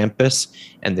hippocampus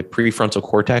and the prefrontal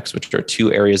cortex, which are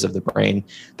two areas of the brain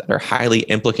that are highly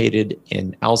implicated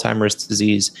in Alzheimer's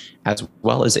disease, as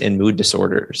well as in mood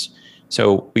disorders.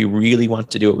 So we really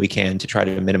want to do what we can to try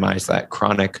to minimize that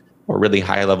chronic or really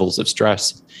high levels of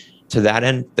stress. To that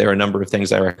end, there are a number of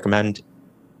things I recommend.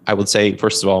 I would say,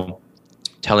 first of all,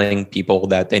 telling people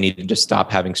that they need to just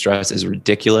stop having stress is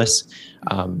ridiculous.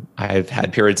 I've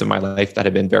had periods of my life that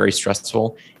have been very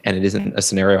stressful, and it isn't a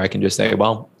scenario I can just say,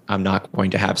 well, I'm not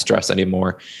going to have stress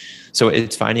anymore. So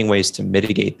it's finding ways to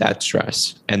mitigate that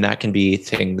stress. And that can be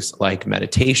things like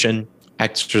meditation,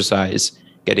 exercise,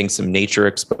 getting some nature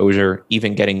exposure,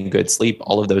 even getting good sleep.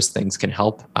 All of those things can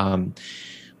help.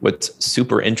 What's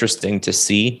super interesting to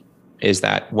see is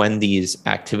that when these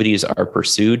activities are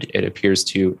pursued, it appears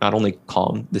to not only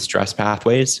calm the stress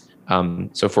pathways.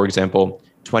 So for example,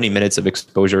 20 minutes of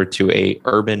exposure to a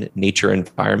urban nature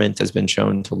environment has been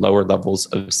shown to lower levels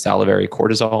of salivary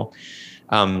cortisol.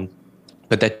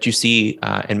 But that you see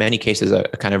in many cases a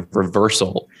kind of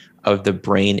reversal of the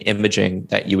brain imaging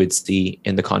that you would see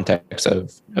in the context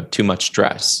of too much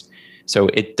stress. So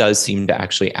it does seem to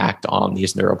actually act on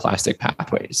these neuroplastic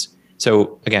pathways.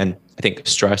 So again, I think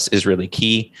stress is really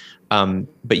key.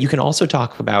 But you can also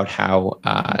talk about how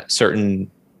certain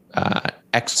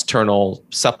external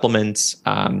supplements,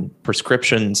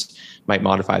 prescriptions might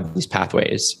modify these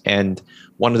pathways. And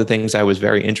one of the things I was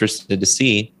very interested to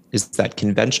see is that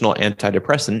conventional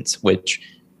antidepressants, which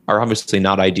are obviously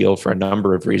not ideal for a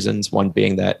number of reasons. One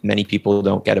being that many people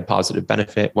don't get a positive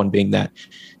benefit. One being that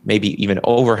maybe even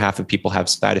over half of people have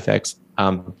side effects,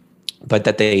 but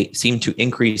that they seem to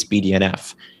increase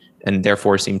BDNF and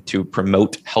therefore seem to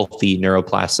promote healthy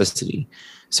neuroplasticity.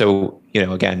 So,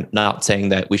 again, not saying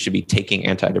that we should be taking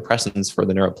antidepressants for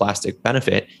the neuroplastic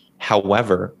benefit.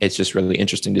 However, it's just really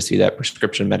interesting to see that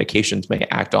prescription medications may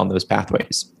act on those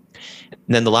pathways.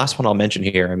 And then the last one I'll mention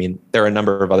here, there are a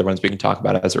number of other ones we can talk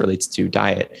about as it relates to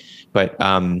diet, but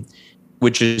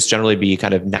would just generally be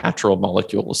kind of natural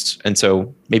molecules. And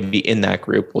so maybe in that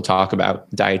group, we'll talk about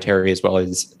dietary as well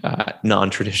as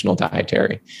non-traditional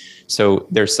dietary. So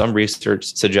there's some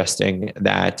research suggesting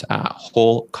that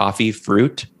whole coffee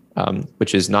fruit,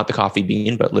 which is not the coffee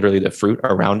bean, but literally the fruit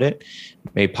around it,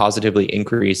 may positively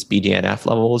increase BDNF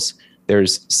levels.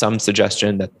 There's some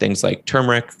suggestion that things like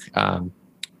turmeric,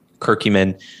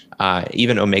 curcumin,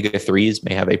 even omega-3s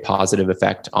may have a positive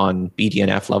effect on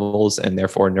BDNF levels and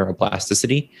therefore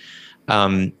neuroplasticity.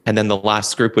 And then the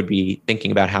last group would be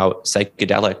thinking about how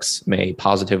psychedelics may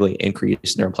positively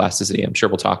increase neuroplasticity. I'm sure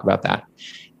we'll talk about that.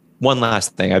 One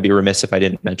last thing, I'd be remiss if I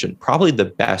didn't mention, probably the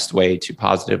best way to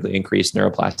positively increase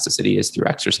neuroplasticity is through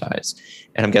exercise.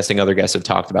 And I'm guessing other guests have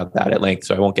talked about that at length,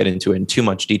 so I won't get into it in too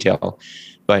much detail.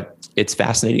 But it's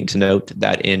fascinating to note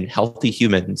that in healthy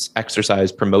humans,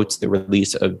 exercise promotes the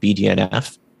release of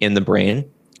BDNF in the brain,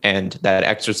 and that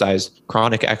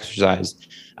chronic exercise,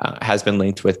 has been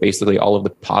linked with basically all of the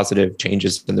positive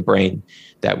changes in the brain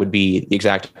that would be the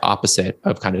exact opposite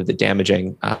of kind of the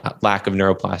damaging lack of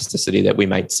neuroplasticity that we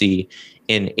might see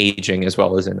in aging as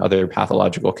well as in other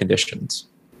pathological conditions.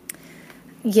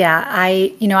 Yeah,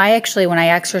 I actually, when I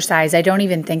exercise, I don't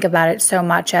even think about it so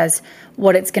much as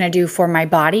what it's going to do for my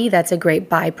body. That's a great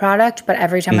byproduct. But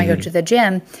every time I go to the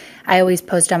gym, I always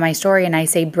post on my story and I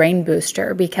say brain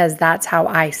booster because that's how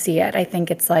I see it. I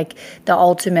think it's like the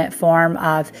ultimate form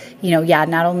of,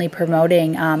 not only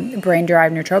promoting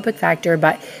brain-derived neurotrophic factor,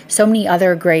 but so many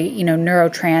other great,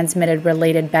 neurotransmitted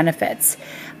related benefits.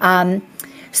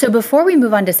 So before we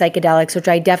move on to psychedelics, which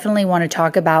I definitely want to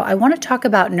talk about, I want to talk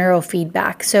about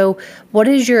neurofeedback. So what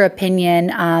is your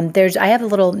opinion? I have a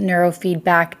little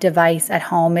neurofeedback device at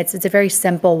home. It's a very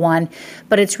simple one,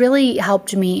 but it's really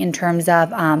helped me in terms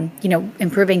of,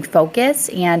 improving focus.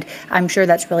 And I'm sure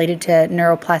that's related to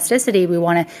neuroplasticity. We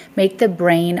want to make the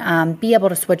brain be able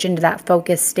to switch into that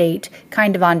focus state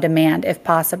kind of on demand if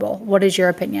possible. What is your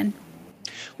opinion?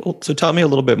 Well, so tell me a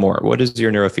little bit more. What does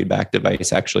your neurofeedback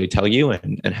device actually tell you,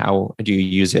 and how do you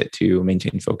use it to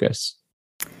maintain focus?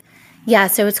 Yeah,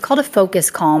 so it's called a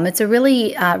Focus Calm. It's a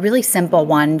really, really simple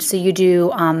one. So you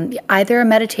do either a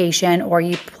meditation or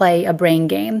you play a brain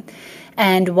game.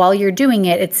 And while you're doing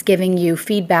it, it's giving you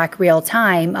feedback real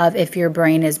time of if your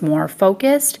brain is more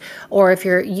focused or if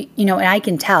you're, and I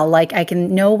can tell, like I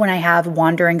can know when I have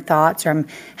wandering thoughts or I'm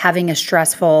having a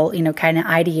stressful, kind of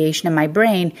ideation in my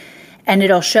brain. And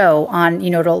it'll show on,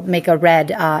 it'll make a red,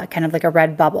 kind of like a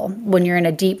red bubble. When you're in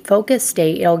a deep focus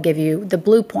state, it'll give you the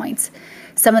blue points.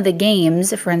 Some of the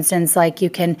games, for instance, like you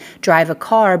can drive a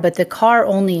car, but the car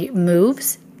only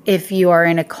moves if you are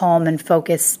in a calm and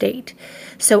focused state.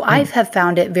 So I have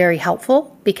found it very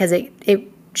helpful because it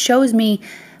shows me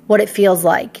what it feels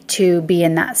like to be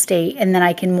in that state, and then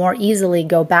I can more easily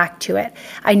go back to it.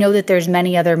 I know that there's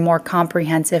many other more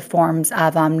comprehensive forms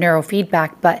of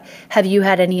neurofeedback, but have you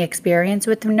had any experience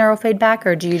with the neurofeedback,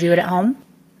 or do you do it at home?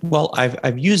 Well,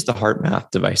 I've used the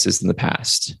HeartMath devices in the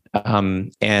past,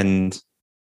 and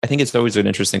I think it's always an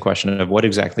interesting question of what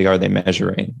exactly are they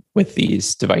measuring with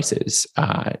these devices?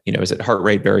 Is it heart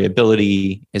rate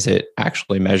variability? Is it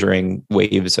actually measuring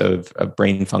waves of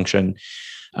brain function?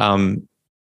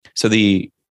 So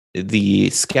the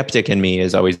skeptic in me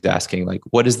is always asking, like,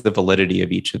 what is the validity of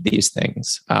each of these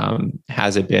things?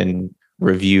 Has it been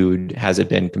reviewed? Has it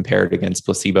been compared against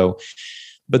placebo?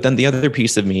 But then the other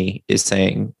piece of me is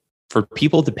saying, for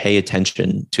people to pay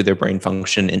attention to their brain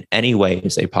function in any way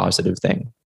is a positive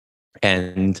thing.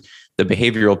 And the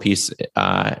behavioral piece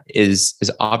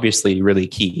is obviously really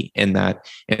key in that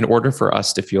in order for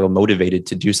us to feel motivated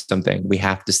to do something, we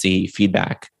have to see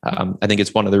feedback. I think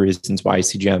it's one of the reasons why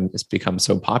CGM has become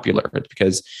so popular. It's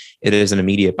because it is an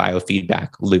immediate biofeedback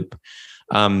loop.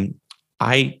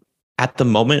 At the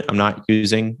moment, I'm not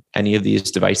using any of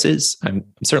these devices. I'm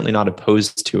certainly not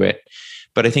opposed to it.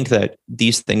 But I think that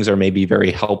these things are maybe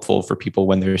very helpful for people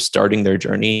when they're starting their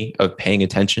journey of paying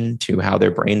attention to how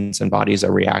their brains and bodies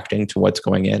are reacting to what's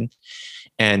going in.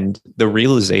 And the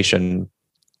realization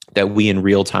that we in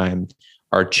real time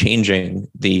are changing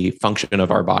the function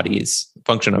of our bodies,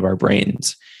 function of our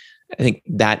brains, I think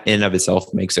that in of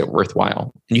itself makes it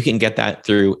worthwhile. And you can get that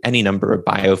through any number of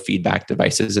biofeedback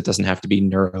devices. It doesn't have to be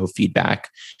neurofeedback,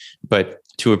 but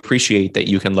to appreciate that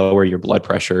you can lower your blood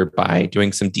pressure by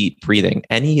doing some deep breathing,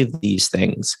 any of these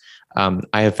things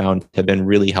I have found have been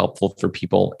really helpful for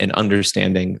people in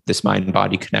understanding this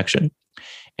mind-body connection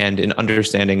and in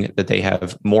understanding that they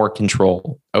have more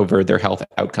control over their health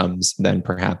outcomes than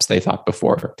perhaps they thought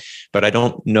before. But I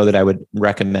don't know that I would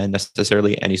recommend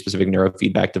necessarily any specific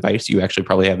neurofeedback device. You actually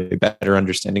probably have a better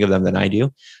understanding of them than I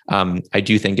do. I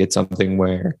do think it's something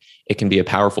where it can be a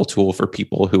powerful tool for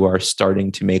people who are starting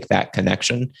to make that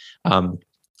connection. And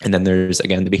then there's,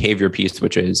 again, the behavior piece,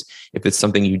 which is if it's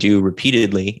something you do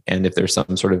repeatedly, and if there's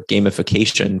some sort of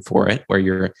gamification for it, where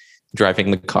you're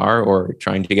driving the car or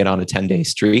trying to get on a 10-day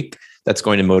streak, that's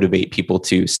going to motivate people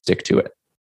to stick to it.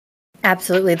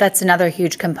 Absolutely. That's another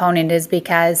huge component, is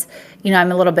because,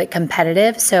 I'm a little bit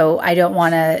competitive. So I don't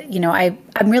want to,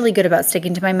 I'm really good about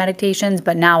sticking to my meditations,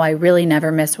 but now I really never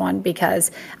miss one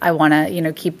because I want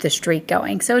to, keep the streak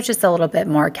going. So it's just a little bit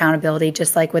more accountability,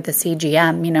 just like with the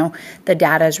CGM, the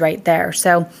data is right there.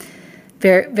 So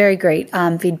very, very great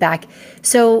feedback.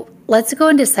 So let's go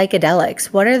into psychedelics.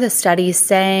 What are the studies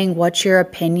saying? What's your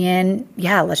opinion?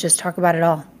 Yeah, let's just talk about it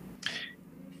all.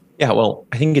 Yeah, well,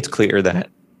 I think it's clear that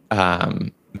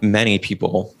many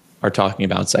people are talking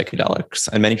about psychedelics,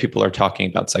 and many people are talking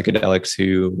about psychedelics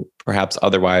who perhaps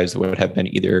otherwise would have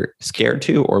been either scared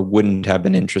to or wouldn't have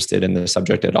been interested in the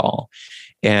subject at all.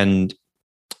 And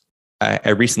I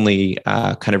recently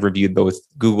kind of reviewed both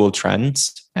Google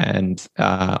Trends and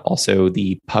also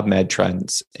the PubMed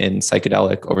trends in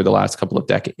psychedelic over the last couple of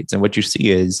decades. And what you see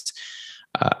is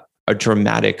a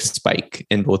dramatic spike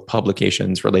in both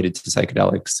publications related to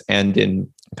psychedelics and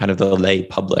in kind of the lay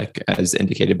public, as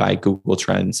indicated by Google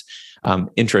Trends,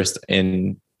 interest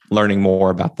in learning more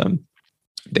about them.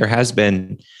 There has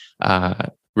been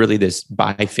really this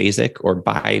biphasic or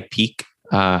bi-peak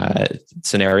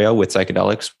scenario with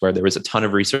psychedelics, where there was a ton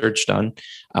of research done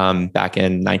back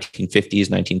in 1950s,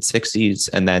 1960s,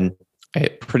 and then a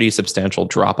pretty substantial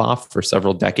drop off for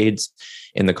several decades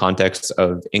in the context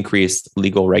of increased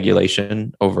legal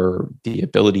regulation over the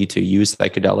ability to use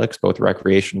psychedelics, both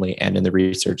recreationally and in the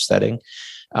research setting.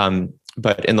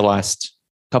 But in the last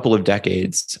couple of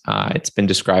decades, it's been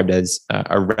described as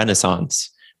a renaissance,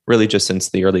 really just since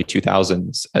the early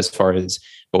 2000s, as far as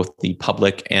both the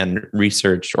public and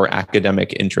research or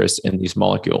academic interest in these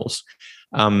molecules.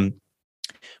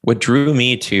 What drew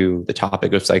me to the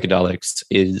topic of psychedelics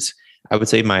is, I would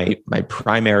say, my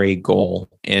primary goal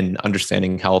in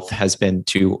understanding health has been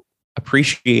to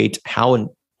appreciate how and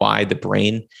why the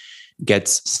brain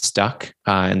gets stuck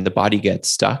and the body gets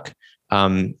stuck,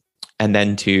 and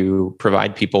then to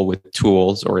provide people with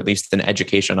tools, or at least an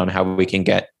education on how we can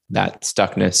get that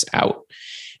stuckness out.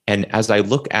 And as I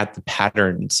look at the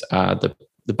patterns, the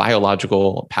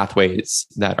biological pathways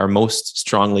that are most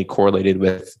strongly correlated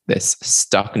with this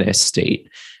stuckness state,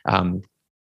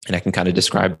 and I can kind of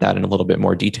describe that in a little bit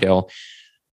more detail,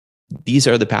 these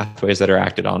are the pathways that are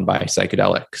acted on by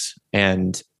psychedelics.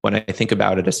 And when I think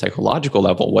about it at a psychological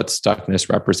level, what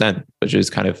stuckness represents, which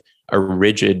is kind of a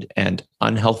rigid and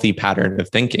unhealthy pattern of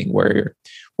thinking, where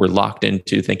we're locked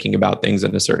into thinking about things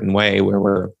in a certain way, where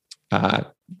we're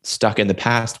stuck in the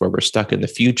past, where we're stuck in the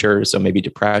future. So maybe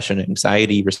depression,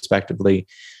 anxiety, respectively.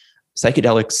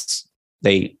 Psychedelics,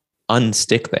 they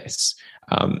unstick this.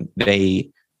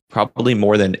 They probably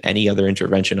more than any other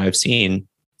intervention I've seen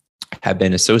have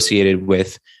been associated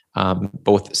with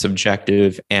both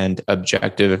subjective and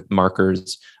objective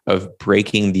markers of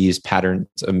breaking these patterns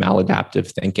of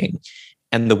maladaptive thinking.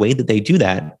 And the way that they do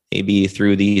that may be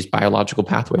through these biological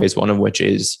pathways, one of which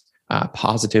is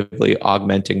positively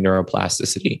augmenting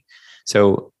neuroplasticity.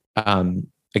 So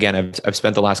again, I've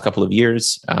spent the last couple of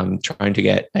years trying to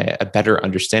get a better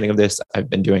understanding of this. I've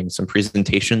been doing some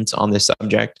presentations on this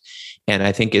subject, and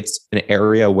I think it's an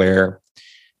area where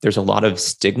there's a lot of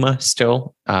stigma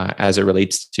still as it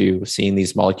relates to seeing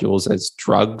these molecules as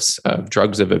drugs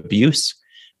of abuse.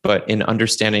 But in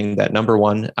understanding that, number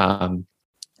one,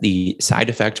 the side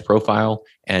effect profile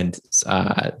and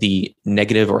the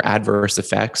negative or adverse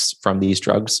effects from these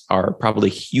drugs are probably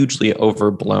hugely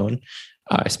overblown,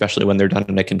 especially when they're done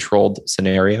in a controlled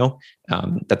scenario,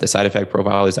 that the side effect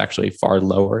profile is actually far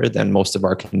lower than most of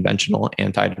our conventional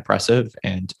antidepressive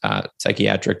and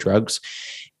psychiatric drugs.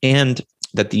 And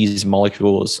that these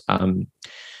molecules,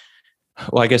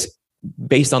 I guess,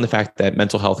 based on the fact that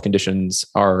mental health conditions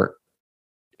are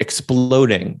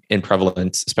exploding in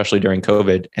prevalence, especially during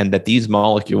COVID, and that these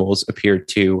molecules appear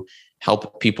to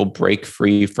help people break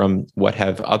free from what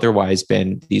have otherwise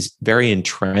been these very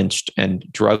entrenched and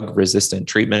drug-resistant,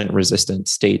 treatment-resistant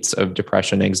states of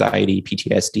depression, anxiety,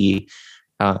 PTSD.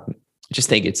 I just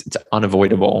think it's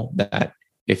unavoidable that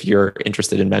if you're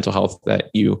interested in mental health, that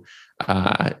you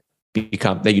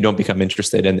don't become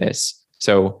interested in this.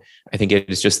 So I think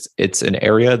it's an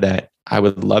area that I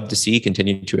would love to see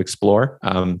continue to explore.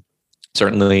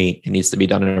 Certainly, it needs to be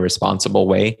done in a responsible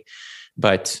way,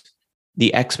 but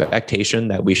the expectation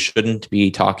that we shouldn't be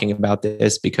talking about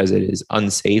this because it is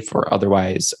unsafe or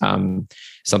otherwise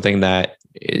something that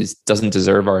doesn't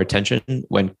deserve our attention,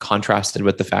 when contrasted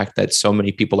with the fact that so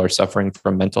many people are suffering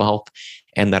from mental health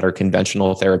and that our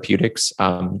conventional therapeutics,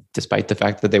 despite the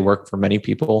fact that they work for many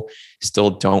people,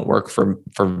 still don't work for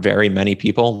very many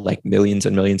people, like millions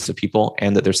and millions of people,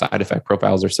 and that their side effect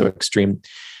profiles are so extreme.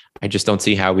 I just don't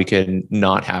see how we can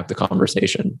not have the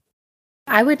conversation.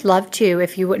 I would love to,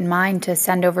 if you wouldn't mind, to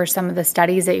send over some of the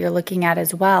studies that you're looking at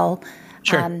as well.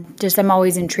 Sure. Just I'm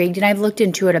always intrigued, and I've looked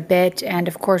into it a bit, and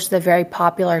of course, the very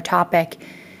popular topic.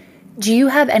 Do you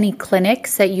have any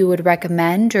clinics that you would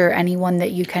recommend, or anyone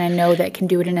that you kind of know that can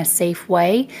do it in a safe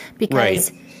way?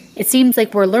 Because it seems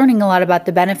like we're learning a lot about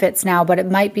the benefits now, but it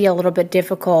might be a little bit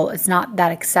difficult. It's not that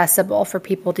accessible for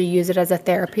people to use it as a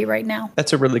therapy right now.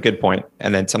 That's a really good point.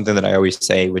 And then something that I always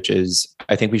say, which is,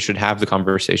 I think we should have the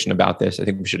conversation about this. I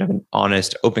think we should have an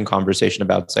honest, open conversation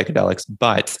about psychedelics.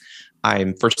 But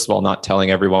I'm, first of all, not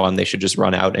telling everyone they should just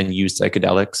run out and use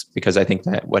psychedelics, because I think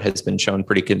that what has been shown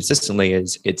pretty consistently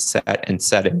is it's set and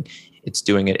setting. It's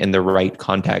doing it in the right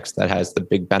context that has the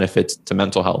big benefits to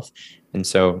mental health. And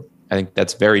so I think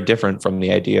that's very different from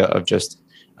the idea of just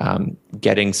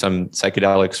getting some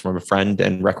psychedelics from a friend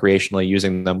and recreationally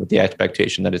using them with the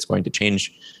expectation that it's going to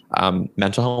change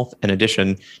mental health. In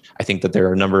addition, I think that there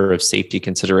are a number of safety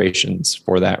considerations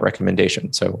for that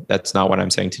recommendation. So that's not what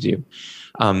I'm saying to do.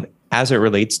 As it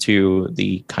relates to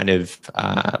the kind of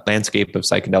landscape of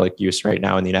psychedelic use right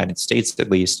now in the United States, at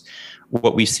least,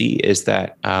 what we see is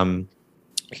that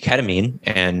ketamine,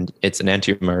 and it's an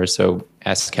enantiomer, so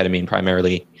S-ketamine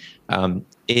primarily,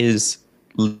 is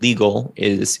legal,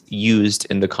 is used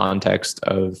in the context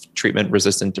of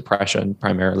treatment-resistant depression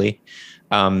primarily.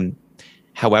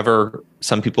 However,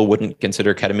 some people wouldn't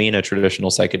consider ketamine a traditional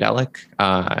psychedelic,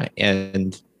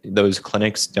 and those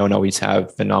clinics don't always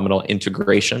have phenomenal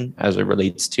integration as it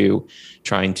relates to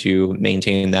trying to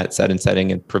maintain that set and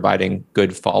setting and providing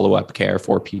good follow-up care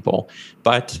for people.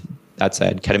 But that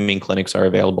said, ketamine clinics are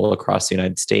available across the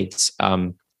United States.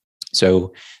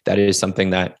 So that is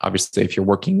something that, obviously, if you're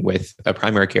working with a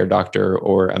primary care doctor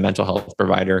or a mental health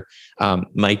provider,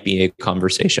 might be a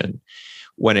conversation.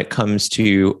 When it comes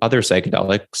to other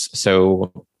psychedelics,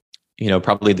 so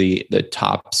probably the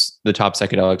top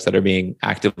psychedelics that are being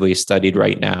actively studied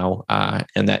right now,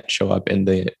 and that show up in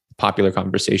the popular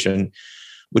conversation,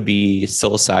 would be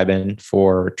psilocybin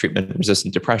for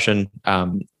treatment-resistant depression.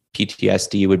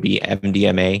 PTSD would be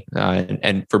MDMA,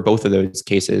 and for both of those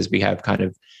cases, we have kind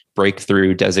of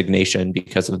breakthrough designation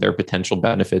because of their potential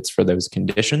benefits for those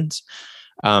conditions.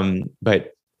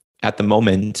 But at the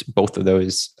moment, both of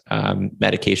those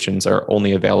medications are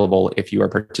only available if you are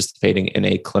participating in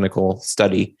a clinical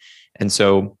study. And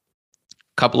so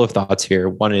a couple of thoughts here.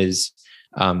 One is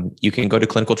you can go to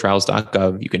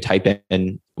clinicaltrials.gov. You can type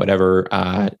in whatever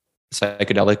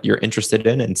psychedelic you're interested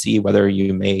in and see whether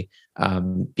you may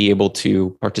be able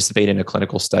to participate in a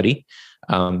clinical study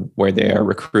where they are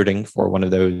recruiting for one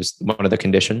of the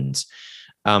conditions.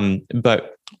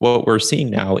 But what we're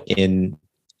seeing now in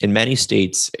many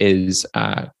states is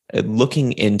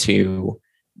looking into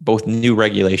both new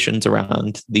regulations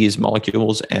around these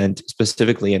molecules, and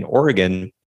specifically in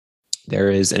Oregon, there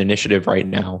is an initiative right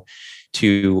now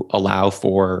to allow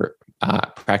for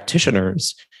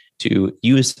practitioners to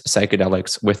use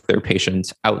psychedelics with their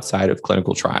patients outside of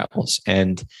clinical trials.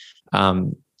 And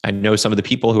I know some of the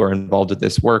people who are involved with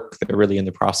this work, they're really in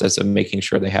the process of making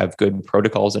sure they have good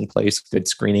protocols in place, good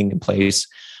screening in place,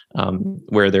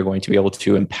 where they're going to be able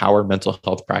to empower mental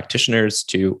health practitioners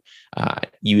to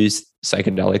use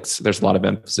psychedelics. There's a lot of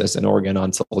emphasis in Oregon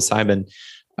on psilocybin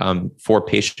for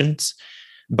patients.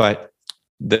 But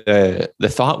the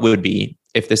thought would be,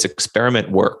 if this experiment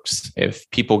works, if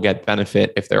people get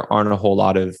benefit, if there aren't a whole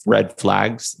lot of red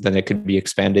flags, then it could be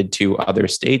expanded to other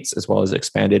states as well as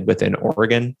expanded within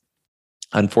Oregon.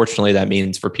 Unfortunately, that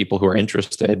means for people who are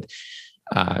interested,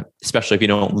 especially if you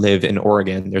don't live in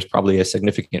Oregon, there's probably a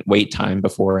significant wait time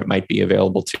before it might be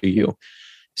available to you.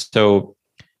 So,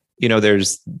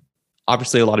 there's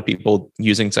obviously a lot of people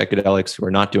using psychedelics who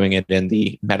are not doing it in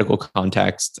the medical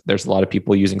context. There's a lot of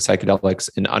people using psychedelics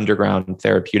in underground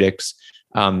therapeutics.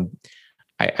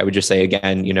 I would just say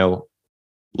again,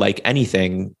 like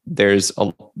anything, there's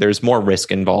more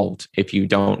risk involved if you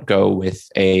don't go with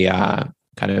a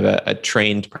kind of a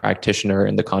trained practitioner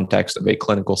in the context of a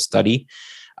clinical study.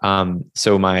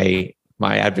 So my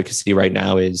advocacy right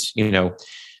now is,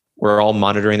 we're all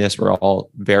monitoring this. We're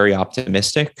all very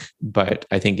optimistic, but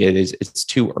I think it's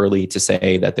too early to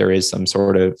say that there is some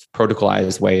sort of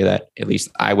protocolized way that at least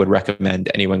I would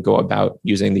recommend anyone go about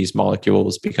using these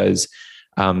molecules, because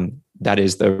that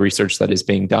is the research that is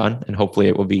being done, and hopefully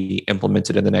it will be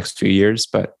implemented in the next few years.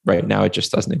 But right now it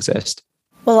just doesn't exist.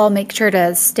 Well, I'll make sure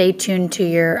to stay tuned to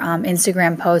your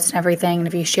Instagram posts and everything. And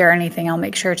if you share anything, I'll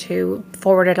make sure to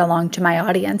forward it along to my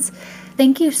audience.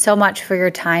 Thank you so much for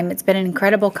your time. It's been an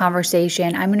incredible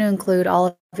conversation. I'm going to include all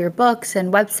of your books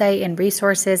and website and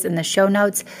resources in the show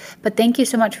notes. But thank you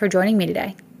so much for joining me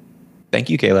today. Thank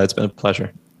you, Kayla. It's been a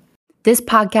pleasure. This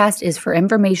podcast is for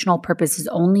informational purposes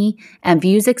only, and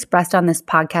views expressed on this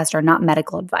podcast are not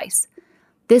medical advice.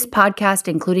 This podcast,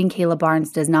 including Kayla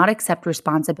Barnes, does not accept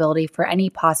responsibility for any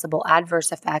possible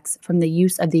adverse effects from the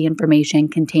use of the information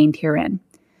contained herein.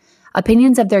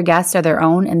 Opinions of their guests are their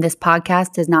own, and this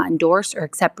podcast does not endorse or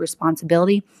accept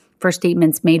responsibility for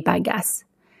statements made by guests.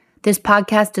 This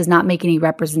podcast does not make any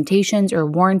representations or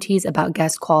warranties about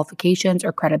guest qualifications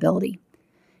or credibility.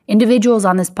 Individuals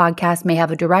on this podcast may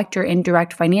have a direct or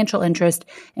indirect financial interest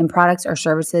in products or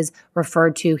services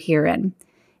referred to herein.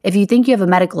 If you think you have a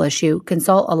medical issue,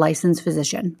 consult a licensed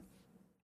physician.